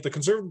 okay, if the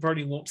Conservative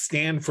Party won't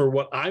stand for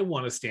what I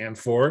want to stand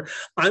for,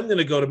 I'm going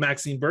to go to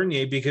Maxime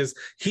Bernier, because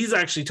he's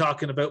actually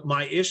talking about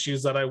my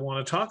issues that I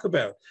want to talk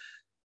about.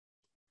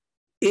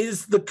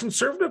 Is the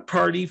Conservative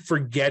Party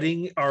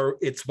forgetting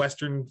its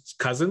Western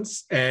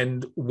cousins,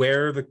 and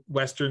where the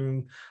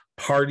Western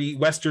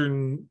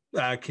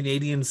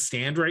Canadians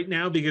stand right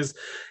now? Because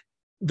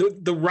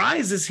the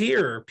rise is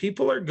here.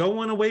 People are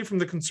going away from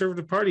the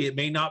Conservative Party. It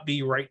may not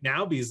be right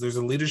now, because there's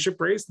a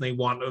leadership race and they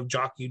want to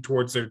jockey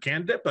towards their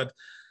candidate. But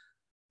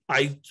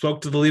I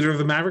spoke to the leader of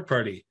the Maverick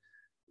Party.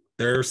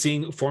 They're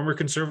seeing former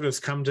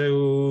Conservatives come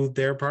to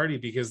their party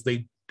because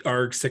they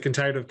are sick and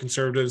tired of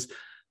Conservatives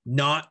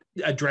not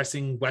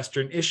addressing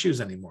Western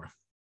issues anymore.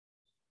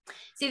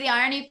 See, the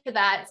irony for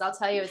that is, I'll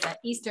tell you, is that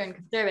Eastern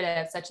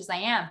Conservatives, such as I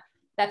am,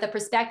 that the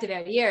perspective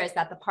out here is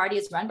that the party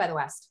is run by the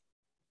West.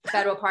 The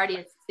federal party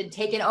has been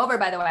taken over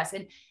by the West.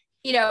 And,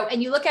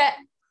 and you look at,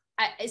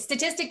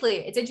 statistically,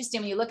 it's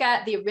interesting when you look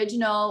at the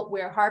original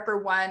where Harper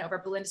won over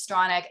Belinda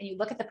Stronach, and you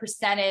look at the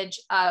percentage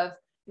of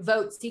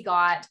votes he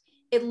got,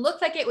 it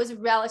looked like it was a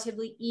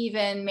relatively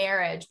even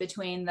marriage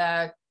between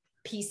the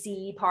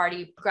PC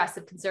party,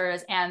 Progressive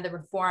Conservatives, and the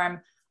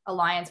Reform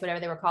Alliance, whatever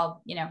they were called,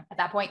 at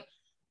that point.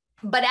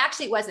 But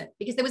actually it wasn't,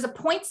 because there was a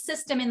point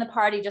system in the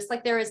party, just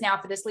like there is now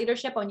for this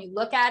leadership. When you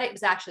look at it, it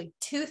was actually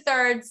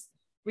 2/3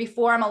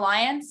 Reform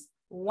Alliance,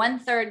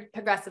 1/3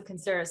 Progressive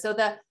Conservatives. So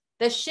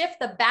the shift,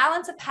 the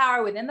balance of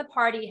power within the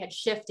party had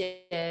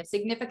shifted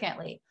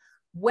significantly.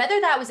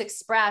 Whether that was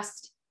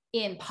expressed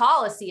in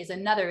policy is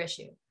another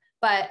issue.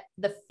 But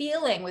the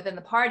feeling within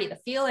the party, the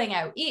feeling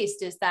out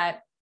east, is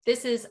that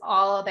this is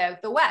all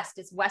about the West.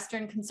 It's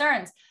Western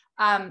concerns.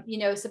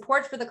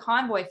 Support for the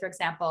convoy, for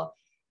example.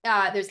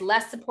 There's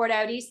less support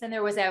out east than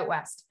there was out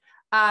west.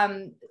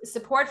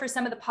 Support for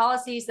some of the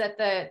policies that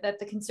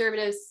the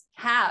Conservatives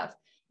have.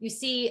 You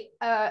see,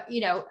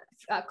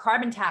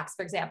 carbon tax,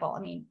 for example.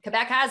 I mean,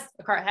 Quebec had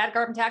a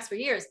carbon tax for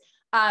years.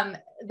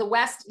 The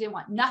West didn't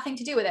want nothing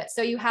to do with it.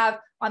 So you have,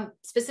 on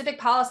specific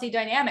policy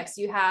dynamics,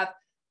 you have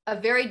a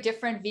very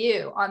different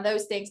view on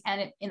those things.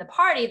 And in the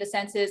party, the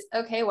sense is,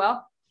 okay,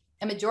 well,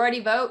 a majority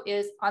vote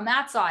is on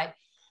that side.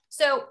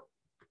 So,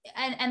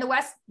 and the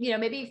West,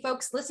 maybe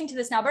folks listening to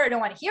this in Alberta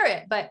don't want to hear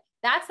it, but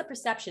that's the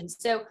perception.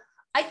 So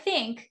I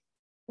think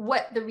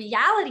what the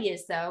reality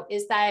is, though,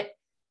 is that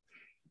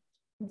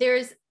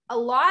there's a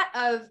lot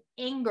of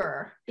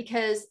anger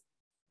because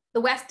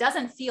the West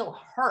doesn't feel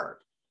heard.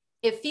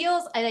 It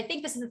feels, and I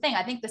think this is the thing,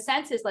 I think the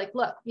sense is like,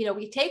 look,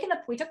 we took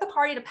the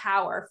party to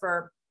power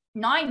for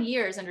 9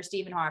 years under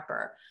Stephen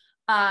Harper,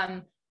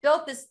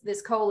 built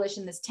this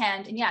coalition, this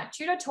tent, and yeah,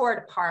 Trudeau tore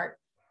it apart.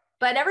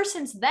 But ever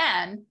since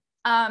then,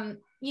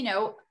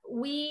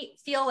 we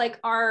feel like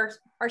our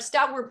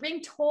stuff, we're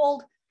being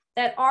told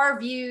that our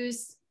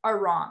views are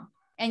wrong.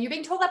 And you're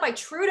being told that by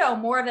Trudeau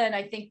more than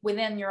I think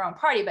within your own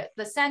party, but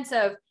the sense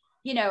of,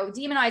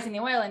 demonizing the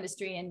oil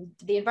industry and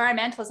the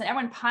environmentalists and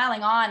everyone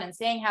piling on and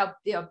saying how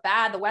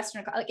bad the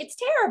Western, it's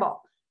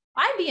terrible.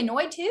 I'd be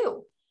annoyed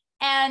too.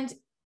 And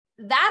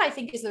that, I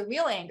think, is the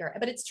real anger,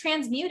 but it's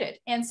transmuted.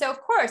 And so, of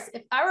course,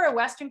 if I were a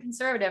Western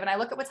conservative and I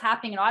look at what's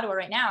happening in Ottawa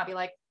right now, I'd be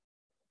like,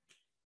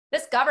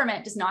 this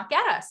government does not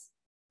get us.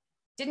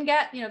 Didn't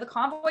get, the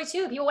convoy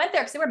too. People went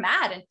there because they were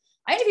mad. And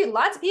I interviewed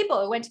lots of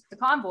people who went to the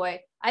convoy.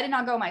 I did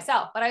not go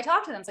myself, but I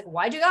talked to them. It's like,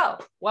 why'd you go?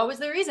 What was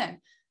the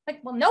reason?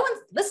 Like, well, no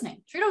one's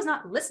listening. Trudeau's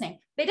not listening.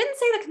 They didn't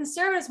say the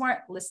Conservatives weren't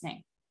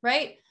listening,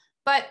 right?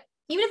 But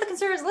even if the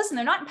Conservatives listen,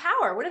 they're not in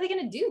power. What are they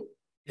going to do?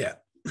 Yeah.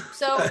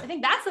 So I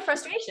think that's the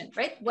frustration,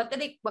 right? What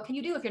can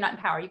you do if you're not in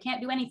power? You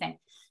can't do anything.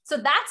 So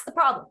that's the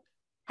problem.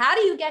 How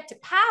do you get to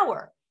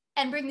power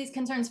and bring these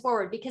concerns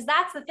forward? Because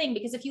that's the thing.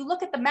 Because if you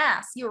look at the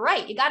mass, you're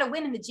right. You got to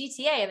win in the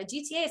GTA, and the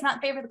GTA is not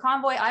in favor of the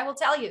convoy. I will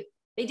tell you,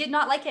 they did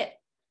not like it.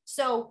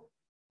 So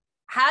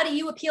how do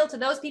you appeal to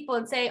those people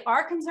and say,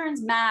 our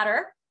concerns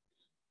matter,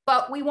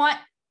 but we want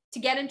to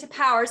get into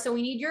power, so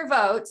we need your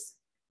votes?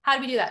 How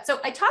do we do that? So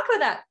I talk about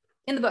that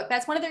in the book.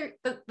 That's one of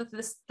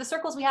the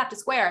circles we have to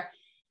square.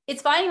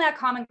 It's finding that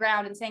common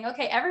ground and saying,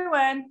 okay,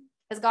 everyone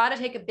has got to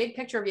take a big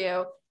picture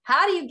view.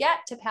 How do you get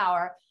to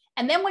power?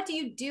 And then what do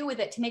you do with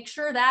it to make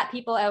sure that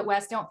people out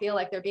West don't feel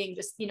like they're being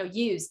just,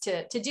 used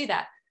to do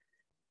that?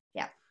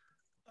 Yeah.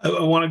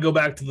 I want to go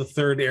back to the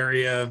third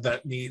area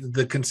that needs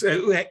this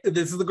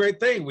is the great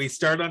thing. We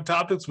start on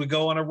topics, we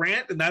go on a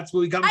rant, and that's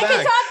when we come back. I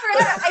can talk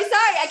forever. I'm sorry.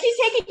 I keep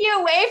taking you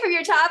away from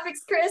your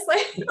topics, Chris.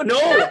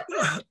 No,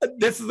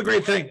 this is the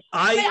great thing.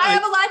 I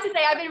have a lot to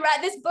say. I've been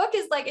read. This book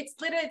is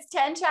it's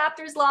 10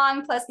 chapters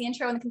long, plus the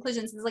intro and the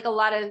conclusions. There's like a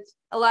lot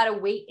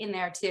of weight in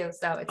there too.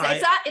 So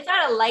it's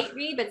not a light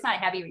read, but it's not a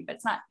heavy read. But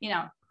it's not,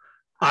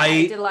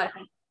 I did a lot of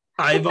things.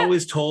 I've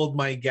always told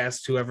my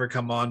guests, whoever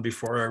come on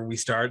before we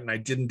start, and I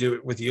didn't do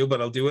it with you, but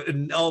I'll do it,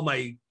 and all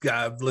my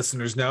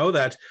listeners know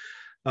that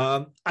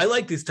I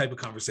like these type of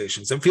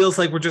conversations. It feels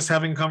like we're just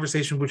having a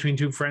conversation between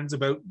two friends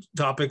about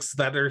topics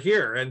that are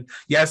here. And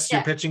yes,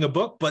 you're pitching a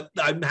book, but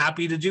I'm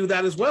happy to do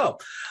that as well.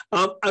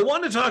 I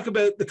want to talk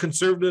about the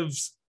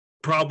Conservatives'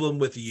 problem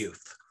with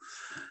youth.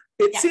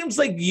 It seems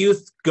like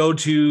youth go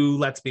to,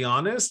 let's be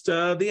honest,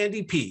 the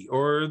NDP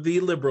or the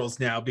Liberals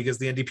now, because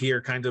the NDP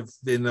are kind of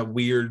in a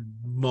weird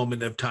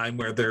moment of time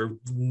where they're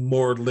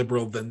more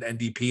liberal than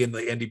NDP, and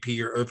the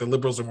NDP or the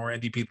Liberals are more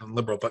NDP than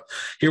Liberal. But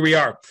here we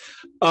are.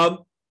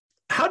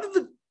 How did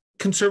the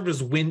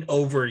Conservatives win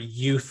over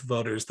youth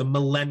voters, the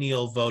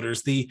millennial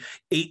voters, the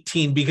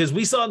 18? Because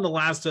we saw in the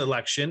last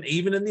election,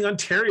 even in the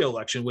Ontario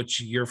election, which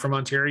you're from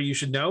Ontario, you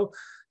should know,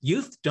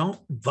 youth don't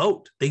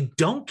vote. They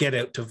don't get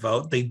out to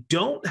vote. They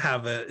don't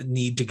have a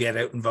need to get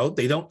out and vote.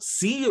 They don't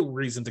see a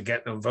reason to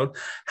get out and vote.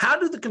 How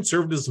do the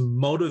Conservatives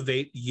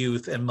motivate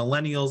youth and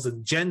millennials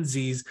and Gen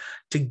Zs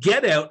to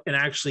get out and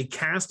actually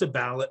cast a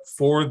ballot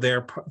for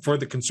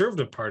the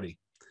Conservative Party?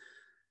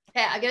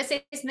 Okay, I'm going to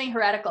say something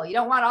heretical. You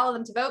don't want all of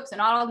them to vote, so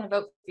not all going to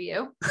vote for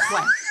you.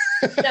 One.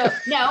 So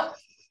no.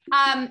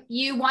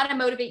 You want to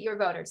motivate your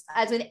voters,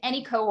 as with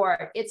any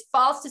cohort. It's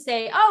false to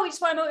say, we just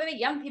want to motivate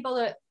young people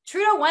to.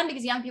 Trudeau won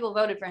because young people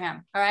voted for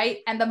him. All right.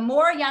 And the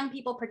more young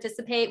people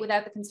participate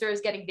without the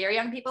Conservatives getting their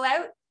young people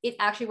out, it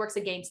actually works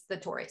against the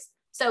Tories.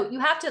 So you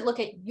have to look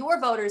at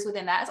your voters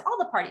within that, as all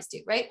the parties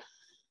do, right?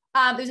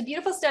 There's a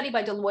beautiful study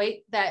by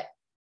Deloitte that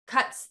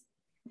cuts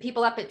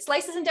people up, it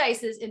slices and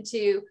dices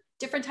into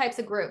different types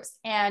of groups.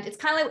 And it's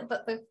kind of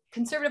like the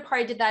Conservative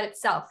Party did that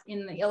itself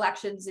in the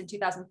elections in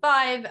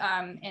 2005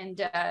 and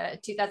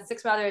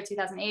 2006, rather,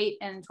 2008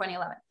 and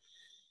 2011.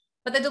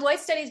 But the Deloitte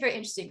study is very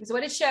interesting because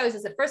what it shows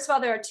is that, first of all,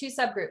 there are two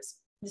subgroups.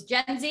 There's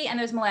Gen Z and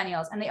there's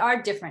millennials, and they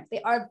are different.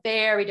 They are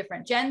very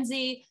different. Gen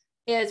Z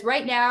is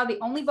right now, the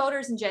only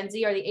voters in Gen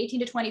Z are the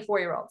 18 to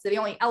 24-year-olds. They're the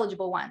only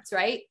eligible ones,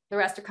 right? The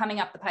rest are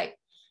coming up the pipe.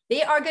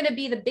 They are going to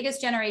be the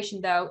biggest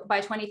generation, though, by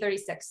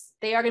 2036.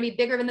 They are going to be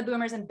bigger than the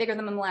boomers and bigger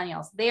than the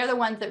millennials. They are the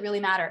ones that really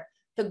matter.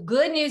 The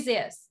good news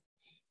is,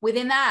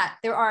 within that,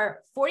 there are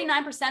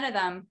 49% of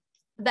them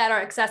that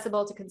are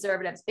accessible to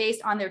Conservatives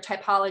based on their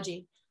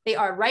typology. They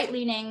are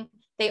right-leaning.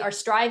 They are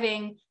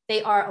striving.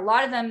 They are, a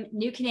lot of them,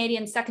 new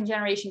Canadian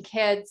second-generation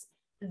kids.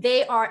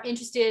 They are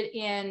interested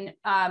in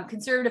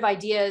conservative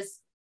ideas.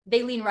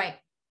 They lean right.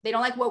 They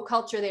don't like woke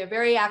culture. They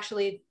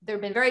are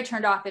they've been very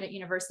turned off at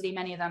university,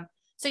 many of them.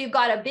 So you've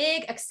got a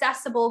big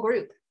accessible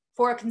group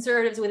for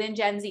Conservatives within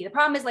Gen Z. The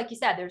problem is, like you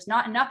said, there's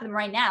not enough of them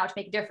right now to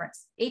make a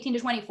difference. 18 to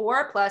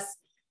 24 plus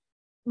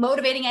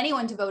motivating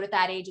anyone to vote at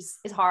that age is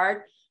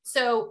hard.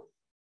 So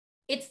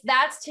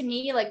that's to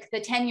me like the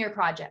 10-year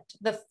project.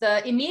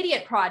 The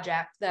immediate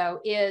project, though,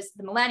 is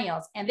the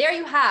millennials. And there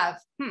you have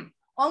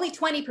only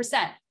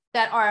 20%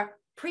 that are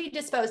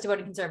predisposed to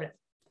voting Conservative.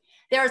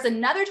 There's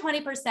another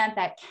 20%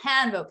 that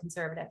can vote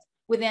Conservative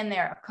within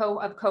their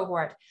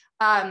cohort.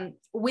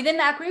 Within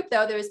that group,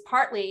 though, there's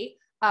partly,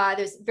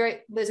 there's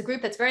a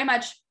group that's very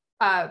much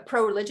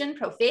pro-religion,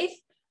 pro-faith.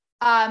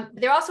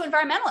 They're also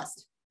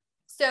environmentalist.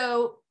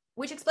 So,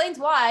 which explains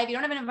why if you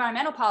don't have an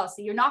environmental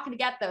policy, you're not going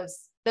to get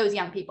those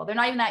young people. They're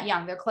not even that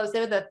young. They're close.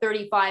 They're the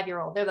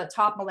 35-year-old. They're the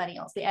top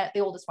millennials, the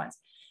oldest ones.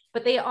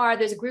 But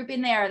there's a group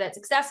in there that's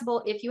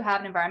accessible if you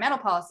have an environmental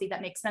policy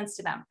that makes sense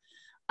to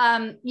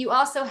them. You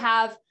also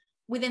have,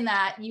 within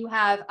that, you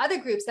have other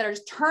groups that are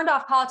just turned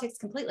off politics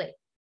completely.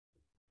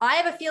 I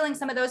have a feeling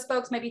some of those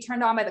folks might be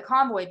turned on by the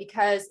convoy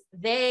because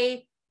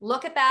they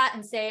look at that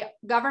and say,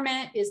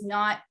 government is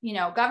not,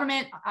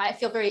 government, I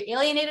feel very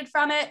alienated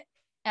from it.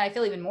 And I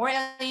feel even more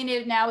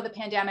alienated now with the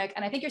pandemic.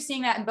 And I think you're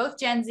seeing that in both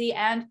Gen Z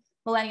and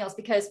millennials,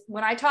 because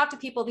when I talk to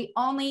people, the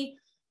only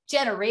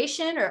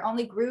generation or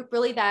only group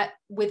really that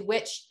with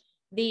which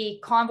the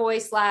convoy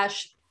 /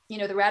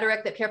 the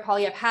rhetoric that Pierre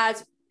Poilievre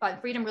has on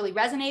freedom really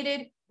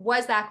resonated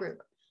was that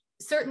group.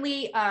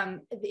 certainly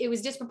it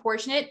was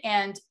disproportionate.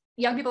 And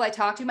young people I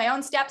talked to, my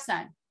own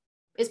stepson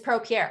is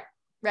pro-Pierre,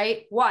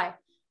 right? Why?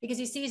 Because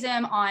he sees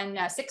him on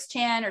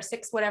 6chan or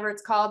 6, whatever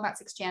it's called, not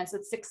 6chan, so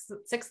it's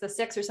 6 the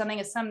 6 or something.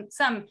 It's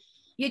some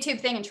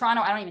YouTube thing in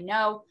Toronto. I don't even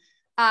know.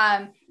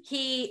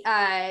 He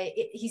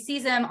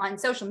sees him on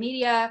social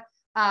media.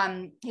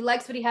 He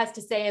likes what he has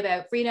to say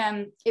about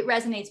freedom. It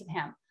resonates with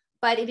him.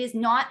 But it is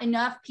not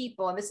enough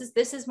people. And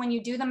this is when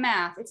you do the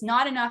math, it's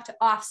not enough to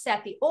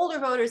offset the older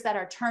voters that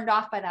are turned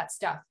off by that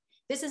stuff.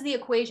 This is the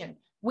equation.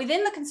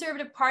 Within the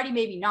Conservative Party,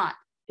 maybe not,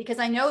 because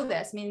I know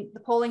this. I mean,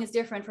 the polling is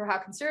different for how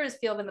Conservatives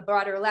feel than the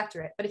broader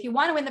electorate. But if you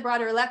want to win the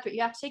broader electorate,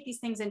 you have to take these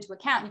things into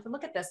account. And you can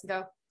look at this and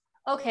go,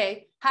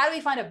 okay, how do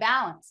we find a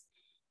balance?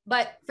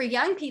 But for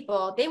young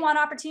people, they want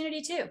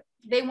opportunity too.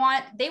 They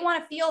want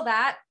to feel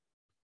that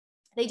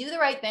they do the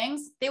right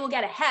things, they will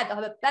get ahead, they'll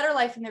have a better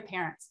life than their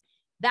parents.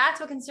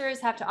 That's what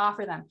Conservatives have to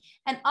offer them.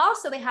 And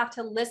also they have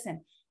to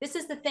listen. This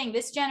is the thing,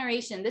 this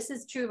generation, this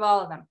is true of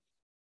all of them.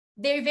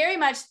 They very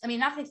much, I mean,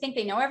 not that they think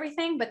they know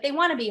everything, but they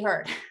want to be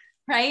heard,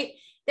 right?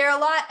 There are a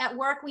lot at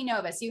work, we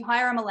know this. You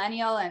hire a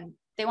millennial and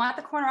they want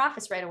the corner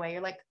office right away.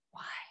 You're like,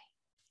 why?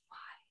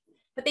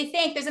 But they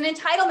think there's an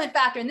entitlement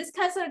factor, and this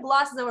kind of sort of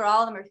glosses over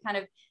all of them, or kind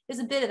of, there's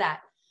a bit of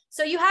that.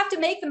 So you have to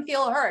make them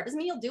feel heard. Doesn't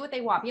mean you'll do what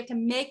they want, but you have to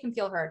make them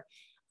feel heard.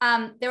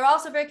 They're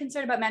also very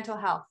concerned about mental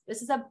health.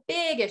 This is a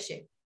big issue,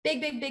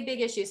 big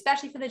issue,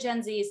 especially for the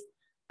Gen Zs.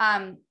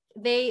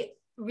 They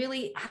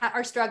really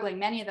are struggling,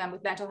 many of them,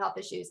 with mental health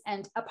issues.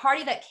 And a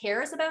party that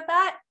cares about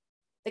that,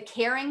 the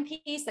caring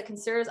piece that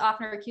Conservatives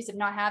often are accused of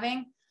not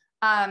having,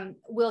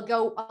 will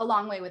go a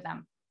long way with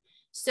them.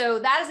 So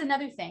that is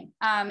another thing.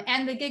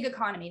 And the gig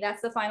economy,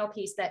 that's the final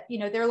piece, that, you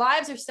know, their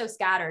lives are so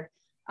scattered.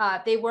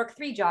 They work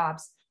 3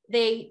 jobs.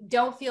 They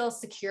don't feel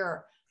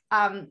secure.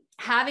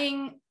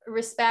 Having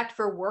respect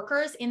for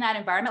workers in that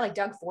environment, like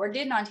Doug Ford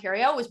did in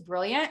Ontario, was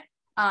brilliant.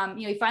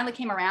 He finally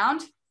came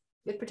around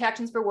with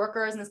protections for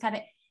workers and this kind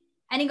of,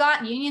 and he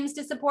got unions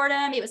to support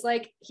him. It was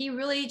like, he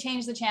really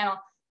changed the channel.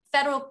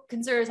 Federal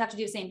Conservatives have to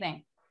do the same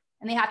thing.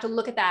 And they have to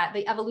look at that.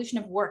 The evolution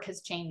of work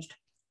has changed.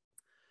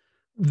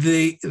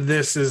 We're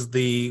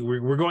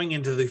going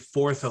into the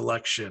 4th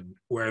election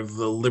where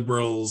the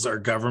Liberals are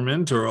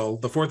government, or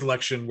the 4th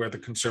election where the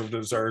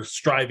Conservatives are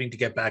striving to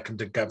get back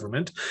into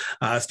government.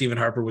 Stephen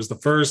Harper was the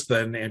first,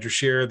 then Andrew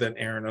Scheer, then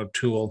Aaron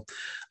O'Toole.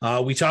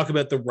 We talk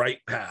about the right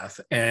path,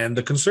 and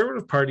the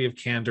Conservative Party of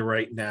Canada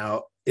right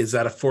now is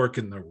at a fork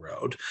in the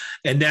road.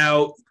 And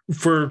now,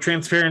 for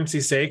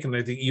transparency's sake, and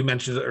I think you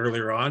mentioned it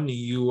earlier on,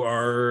 you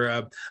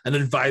are an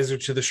advisor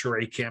to the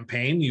Charest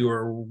campaign. You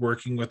are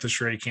working with the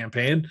Charest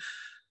campaign.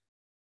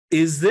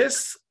 Is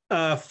this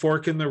a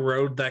fork in the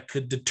road that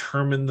could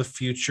determine the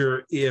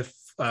future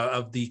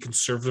of the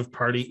Conservative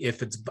Party,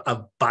 if it's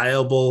a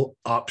viable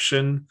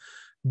option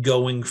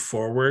going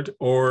forward?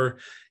 Or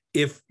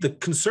if the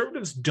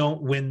Conservatives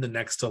don't win the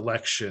next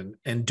election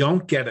and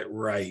don't get it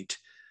right,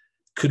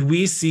 could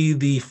we see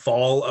the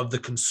fall of the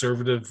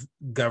Conservative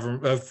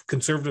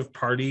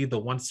Party, the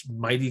once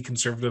mighty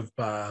Conservative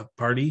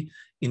Party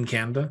in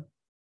Canada?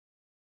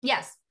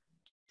 Yes,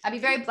 I'd be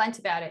very blunt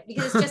about it,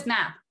 because it's just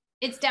math.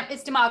 It's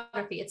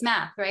demography, it's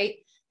math, right?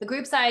 The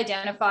groups I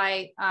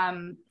identify,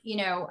 I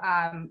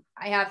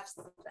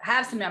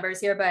have some numbers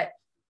here, but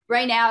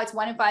right now it's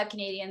 1 in 5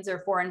 Canadians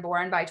are foreign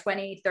born. By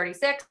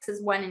 2036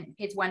 it's 1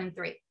 in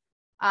 3.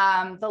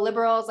 The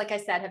Liberals, like I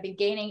said, have been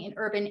gaining in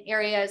urban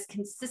areas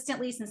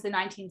consistently since the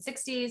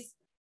 1960s.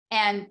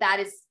 And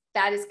that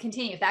is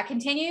continue. If that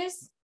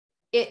continues,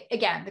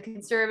 the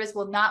Conservatives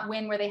will not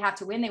win where they have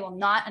to win. They will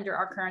not under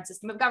our current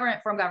system of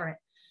government, form government.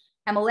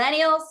 And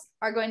millennials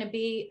are going to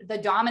be the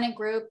dominant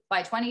group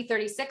by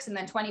 2036, and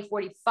then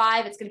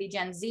 2045, it's going to be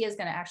Gen Z is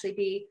going to actually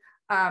be,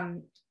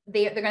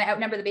 they're going to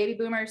outnumber the baby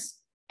boomers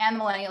and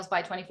the millennials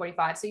by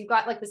 2045. So you've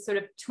got like this sort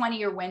of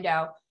 20-year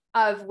window,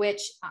 of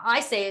which I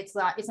say it's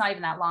not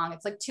even that long.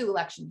 It's like 2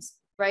 elections,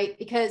 right?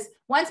 Because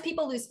once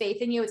people lose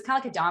faith in you, it's kind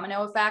of like a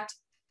domino effect,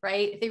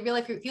 right?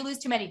 If you lose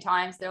too many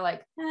times, they're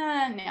like,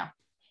 no.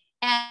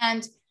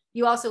 And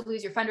you also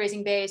lose your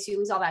fundraising base, you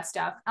lose all that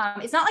stuff.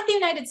 It's not like the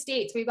United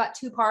States where you've got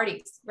 2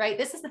 parties, right?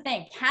 This is the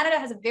thing. Canada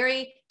has a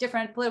very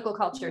different political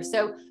culture.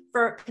 So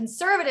for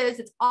Conservatives,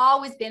 it's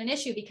always been an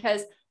issue,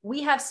 because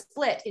we have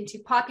split into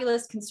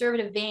populist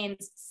conservative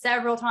veins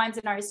several times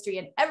in our history.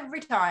 And every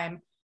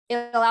time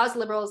it allows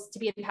Liberals to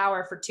be in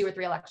power for 2 or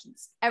 3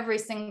 elections, every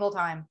single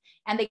time.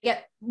 And they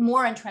get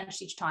more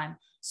entrenched each time.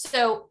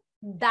 So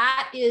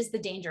that is the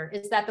danger,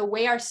 is that the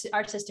way our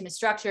system is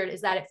structured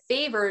is that it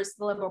favors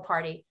the Liberal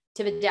Party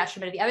to the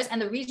detriment of the others.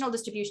 And the regional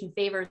distribution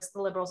favors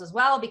the Liberals as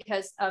well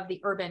because of the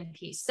urban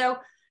piece. So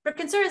for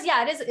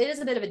Conservatives, it is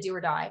a bit of a do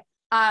or die.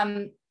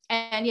 And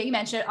yeah, you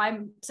mentioned it,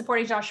 I'm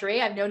supporting Jean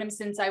Charest. I've known him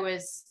since I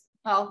was,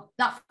 well,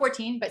 not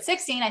 14, but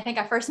 16. I think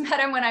I first met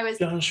him when I was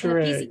in the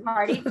PC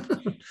party.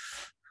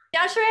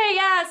 Jean Charest,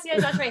 yes, Jean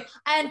Charest.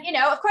 And,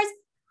 of course,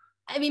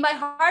 I mean, my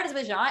heart is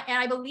with Jean, and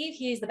I believe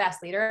he's the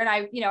best leader. And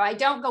I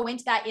don't go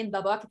into that in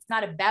the book. It's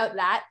not about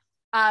that.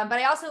 But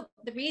I also,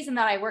 the reason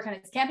that I work on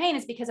this campaign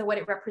is because of what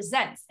it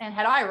represents. And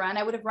had I run,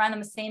 I would have run on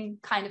the same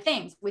kind of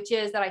things, which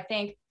is that I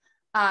think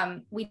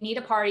we need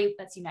a party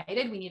that's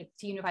united. We need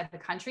to unify the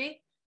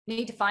country. We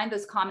need to find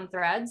those common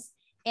threads.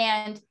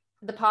 And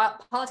the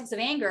politics of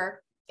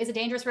anger is a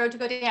dangerous road to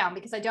go down,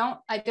 because I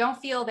don't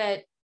feel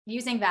that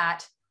using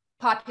that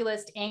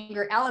populist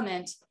anger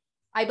element,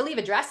 I believe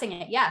addressing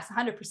it, yes,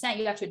 100%,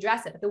 you have to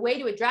address it. But the way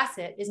to address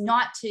it is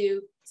not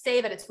to say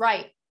that it's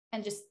right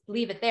and just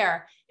leave it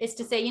there. It's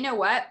to say, you know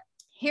what,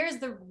 here's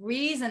the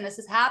reason this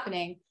is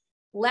happening.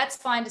 Let's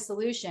find a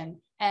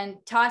solution. And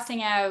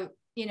tossing out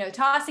the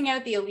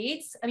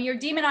elites. I mean, you're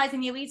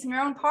demonizing the elites in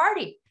your own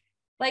party.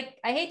 Like,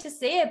 I hate to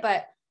say it,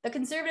 but the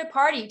Conservative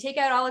Party, you take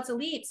out all its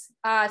elites,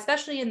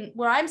 especially in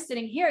where I'm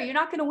sitting here, you're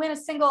not going to win a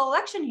single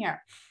election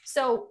here.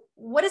 So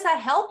what does that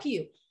help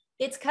you?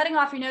 It's cutting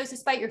off your nose to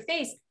spite your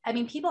face. I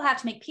mean, people have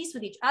to make peace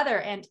with each other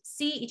and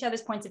see each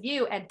other's points of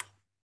view and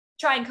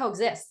try and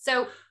coexist.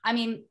 So, I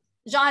mean,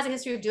 Jean has a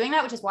history of doing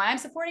that, which is why I'm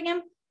supporting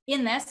him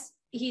in this.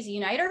 He's a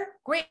uniter,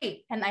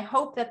 great. And I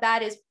hope that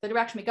that is the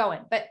direction we go in.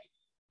 But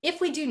if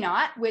we do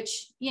not,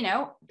 which,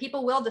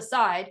 people will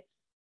decide,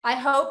 I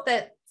hope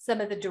that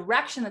some of the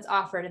direction that's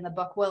offered in the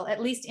book will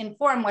at least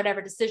inform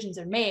whatever decisions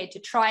are made to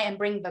try and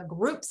bring the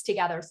groups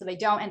together so they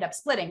don't end up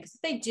splitting. Because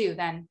if they do,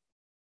 then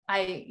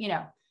I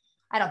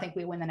don't think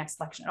we win the next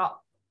election at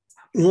all.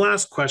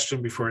 Last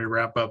question before we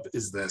wrap up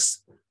is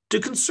this. Do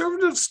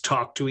conservatives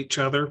talk to each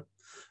other?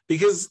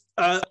 Because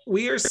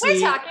we are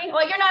seeing... We're talking.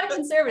 Well, you're not a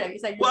conservative. You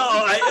said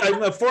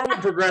I'm a former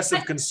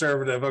progressive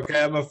conservative,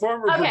 okay? I'm a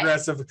former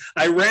progressive.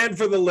 I ran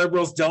for the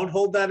Liberals. Don't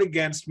hold that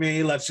against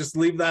me. Let's just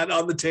leave that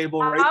on the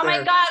table right there. Oh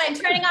my God, I'm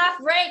turning off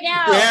right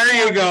now.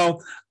 There you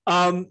go.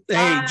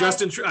 Hey,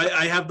 Justin,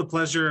 I have the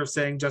pleasure of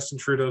saying Justin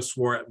Trudeau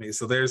swore at me,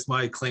 so there's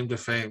my claim to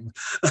fame.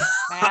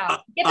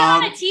 Wow. Get that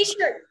on a t-shirt.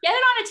 Get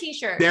it on a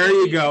t-shirt. There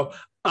you go.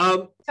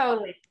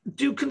 Totally.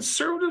 Do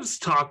conservatives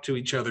talk to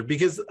each other?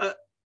 Because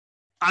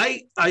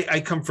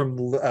I come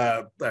from,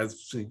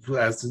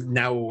 as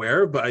now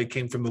aware, but I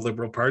came from the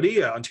Liberal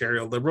Party,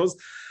 Ontario Liberals.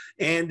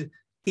 And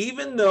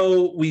even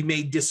though we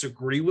may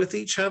disagree with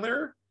each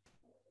other,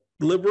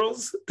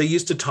 Liberals, they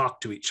used to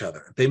talk to each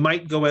other. They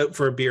might go out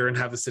for a beer and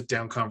have a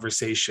sit-down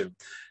conversation.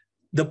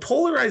 The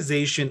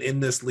polarization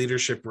in this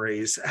leadership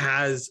race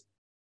has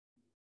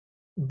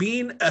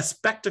been a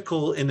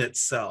spectacle in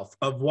itself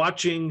of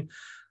watching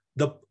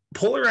the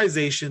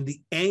polarization,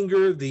 the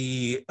anger,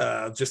 the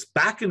just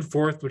back and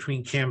forth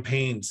between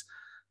campaigns.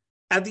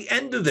 At the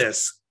end of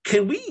this,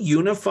 can we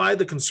unify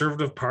the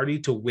Conservative Party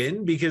to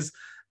win? Because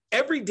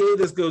every day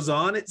this goes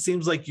on, it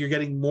seems like you're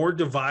getting more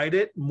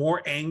divided,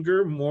 more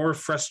anger, more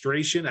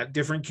frustration at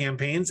different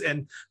campaigns.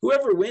 And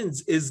whoever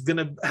wins is going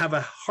to have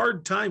a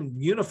hard time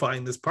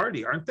unifying this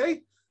party, aren't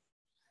they?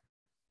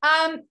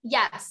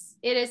 Yes,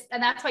 it is.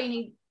 And that's why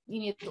you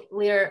need a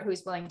leader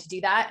who's willing to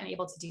do that and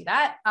able to do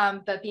that.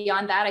 But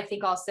beyond that, I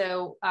think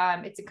also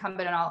it's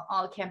incumbent on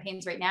all the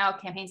campaigns right now,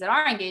 campaigns that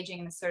are engaging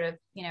in this sort of,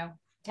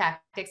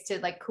 tactics to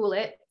like cool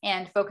it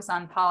and focus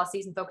on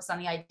policies and focus on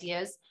the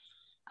ideas.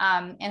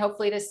 And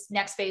hopefully this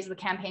next phase of the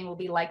campaign will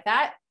be like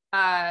that.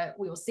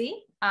 We will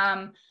see.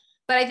 But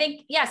I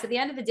think, yes, at the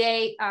end of the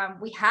day,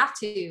 we have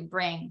to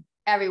bring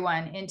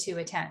everyone into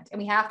a tent and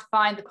we have to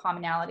find the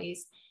commonalities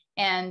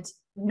and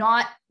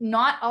not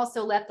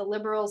also let the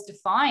Liberals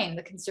define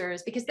the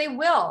Conservatives, because they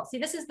will. See,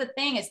 this is the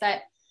thing, is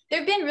that there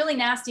have been really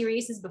nasty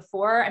races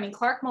before. I mean,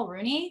 Clark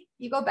Mulrooney,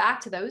 you go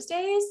back to those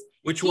days.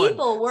 Which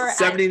people one? Were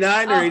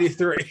 79 or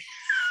 83?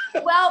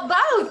 Well,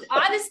 both.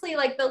 Honestly,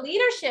 like the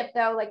leadership,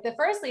 though, like the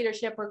first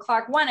leadership where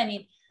Clark won, I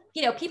mean,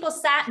 people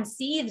sat and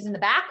seethed in the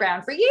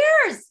background for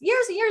years,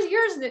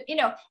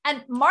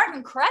 and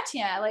Martin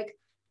Chrétien, like,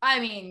 I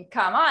mean,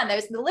 come on,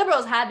 the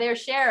Liberals had their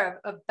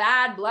share of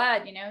bad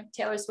blood,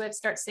 Taylor Swift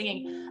starts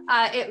singing,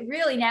 it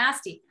really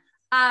nasty.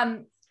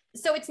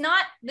 So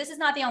this is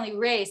not the only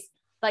race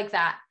like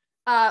that.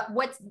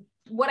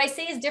 What I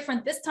say is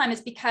different this time is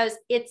because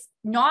it's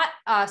not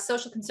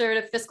social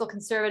conservative, fiscal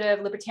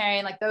conservative,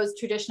 libertarian, like those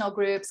traditional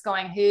groups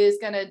going, who's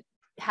going to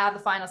have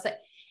the final say.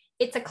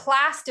 It's a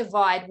class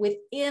divide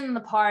within the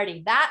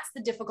party. That's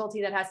the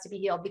difficulty that has to be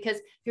healed, because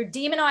you're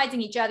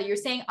demonizing each other. You're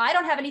saying, I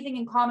don't have anything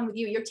in common with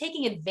you. You're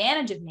taking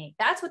advantage of me.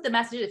 That's what the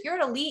message is. If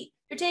you're an elite,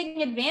 you're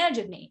taking advantage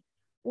of me.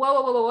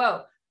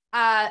 Whoa.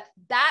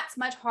 That's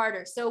much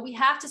harder. So we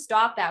have to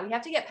stop that. We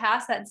have to get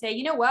past that and say,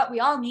 you know what? We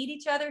all need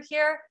each other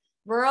here.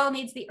 Rural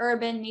needs the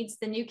urban, needs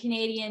the new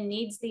Canadian,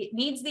 needs the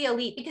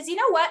elite. Because you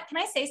know what? Can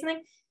I say something?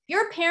 If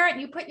you're a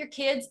parent, you put your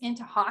kids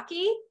into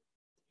hockey,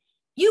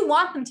 you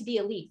want them to be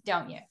elite,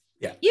 don't you?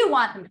 Yeah. You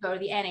want them to go to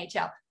the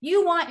NHL.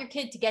 You want your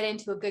kid to get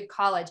into a good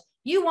college.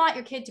 You want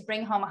your kid to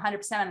bring home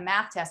 100% on the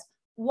math test.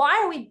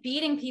 Why are we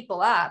beating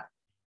people up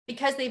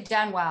because they've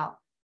done well?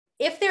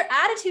 If their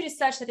attitude is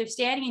such that they're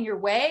standing in your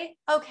way,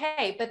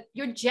 okay, but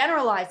you're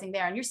generalizing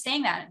there and you're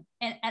saying that.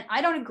 And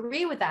I don't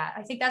agree with that.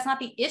 I think that's not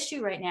the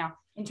issue right now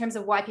in terms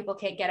of why people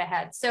can't get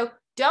ahead. So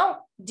don't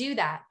do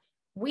that.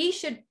 We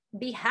should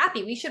be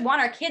happy. We should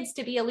want our kids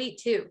to be elite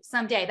too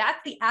someday. That's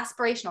the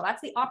aspirational,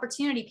 that's the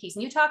opportunity piece.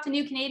 And you talk to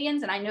new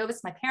Canadians, and I know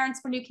this, my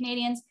parents were new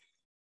Canadians.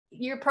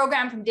 Your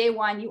program from day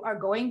one, you are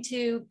going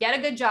to get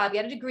a good job,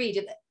 get a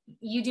degree.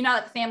 You do not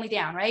let the family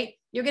down, right?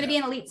 You're going to be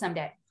an elite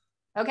someday.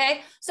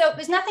 Okay. So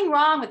there's nothing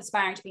wrong with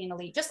aspiring to be an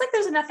elite, just like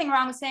there's nothing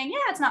wrong with saying,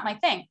 yeah, it's not my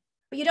thing.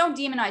 But you don't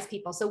demonize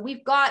people. So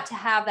we've got to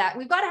have that.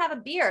 We've got to have a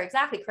beer.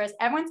 Exactly, Chris.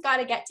 Everyone's got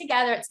to get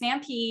together at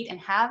Stampede and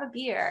have a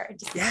beer and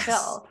just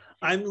chill.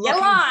 I'm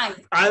looking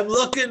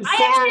forward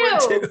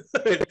to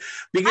it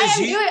because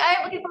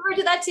I'm looking forward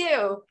to that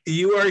too.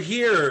 You are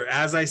here,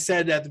 as I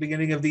said at the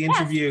beginning of the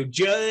interview,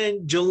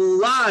 July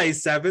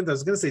 7th. I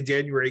was going to say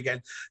January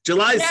again.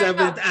 July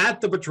 7th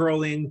at the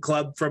Petroleum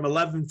Club from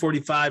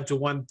 11:45 to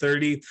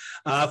 1:30.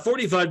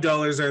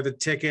 $45 are the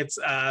tickets.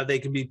 They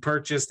can be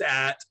purchased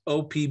at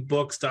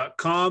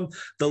opbooks.com.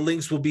 The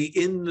links will be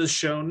in the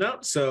show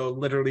notes. So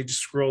literally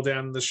just scroll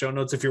down the show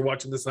notes. If you're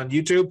watching this on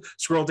YouTube,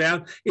 scroll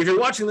down. If you're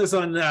watching this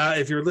on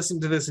if you're listening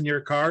to this in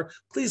your car,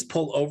 please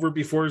pull over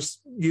before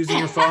using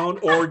your phone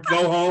or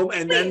go home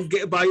and then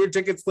buy your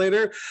tickets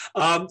later.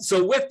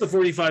 So with the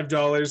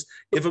 $45,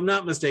 if I'm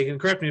not mistaken,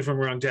 correct me if I'm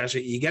wrong,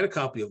 Tasha, you get a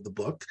copy of the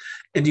book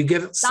and you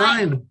get it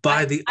signed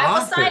by the author. I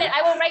will sign it.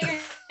 I will write your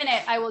name in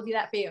it. I will do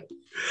that for you.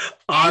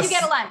 Awesome. And you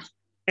get a lunch.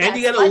 And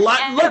you get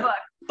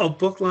a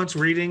book launch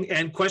reading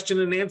and question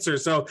and answer.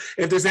 So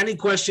if there's any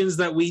questions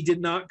that we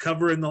did not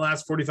cover in the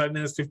last 45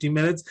 minutes, 15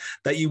 minutes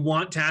that you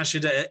want Tasha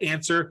to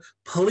answer,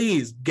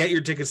 please get your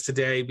tickets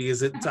today,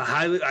 because it's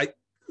a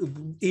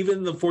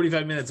even the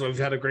 45 minutes, we've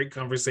had a great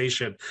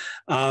conversation.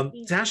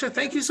 Tasha,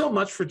 thank you so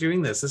much for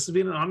doing this. This has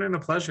been an honor and a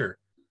pleasure.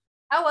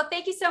 Oh, well,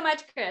 thank you so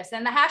much, Chris.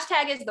 And the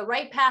hashtag is The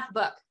Right Path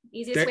Book.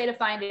 Easiest way to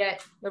find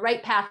it, The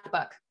Right Path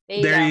Book.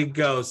 There you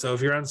go. So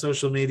if you're on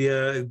social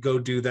media, go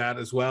do that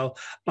as well.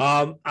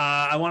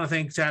 I want to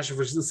thank Tasha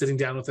for sitting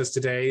down with us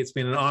today. It's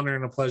been an honor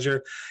and a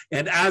pleasure.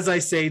 And as I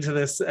say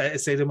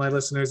to my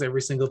listeners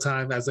every single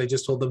time, as I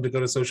just told them to go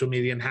to social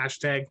media and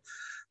hashtag,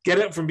 get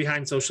out from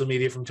behind social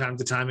media from time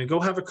to time and go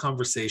have a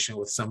conversation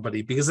with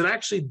somebody, because it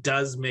actually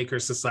does make our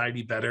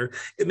society better.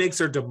 It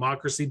makes our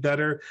democracy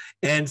better.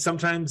 And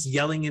sometimes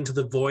yelling into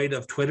the void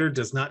of Twitter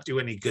does not do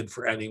any good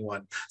for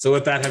anyone. So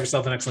with that, have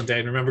yourself an excellent day.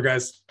 And remember,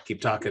 guys,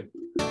 keep talking.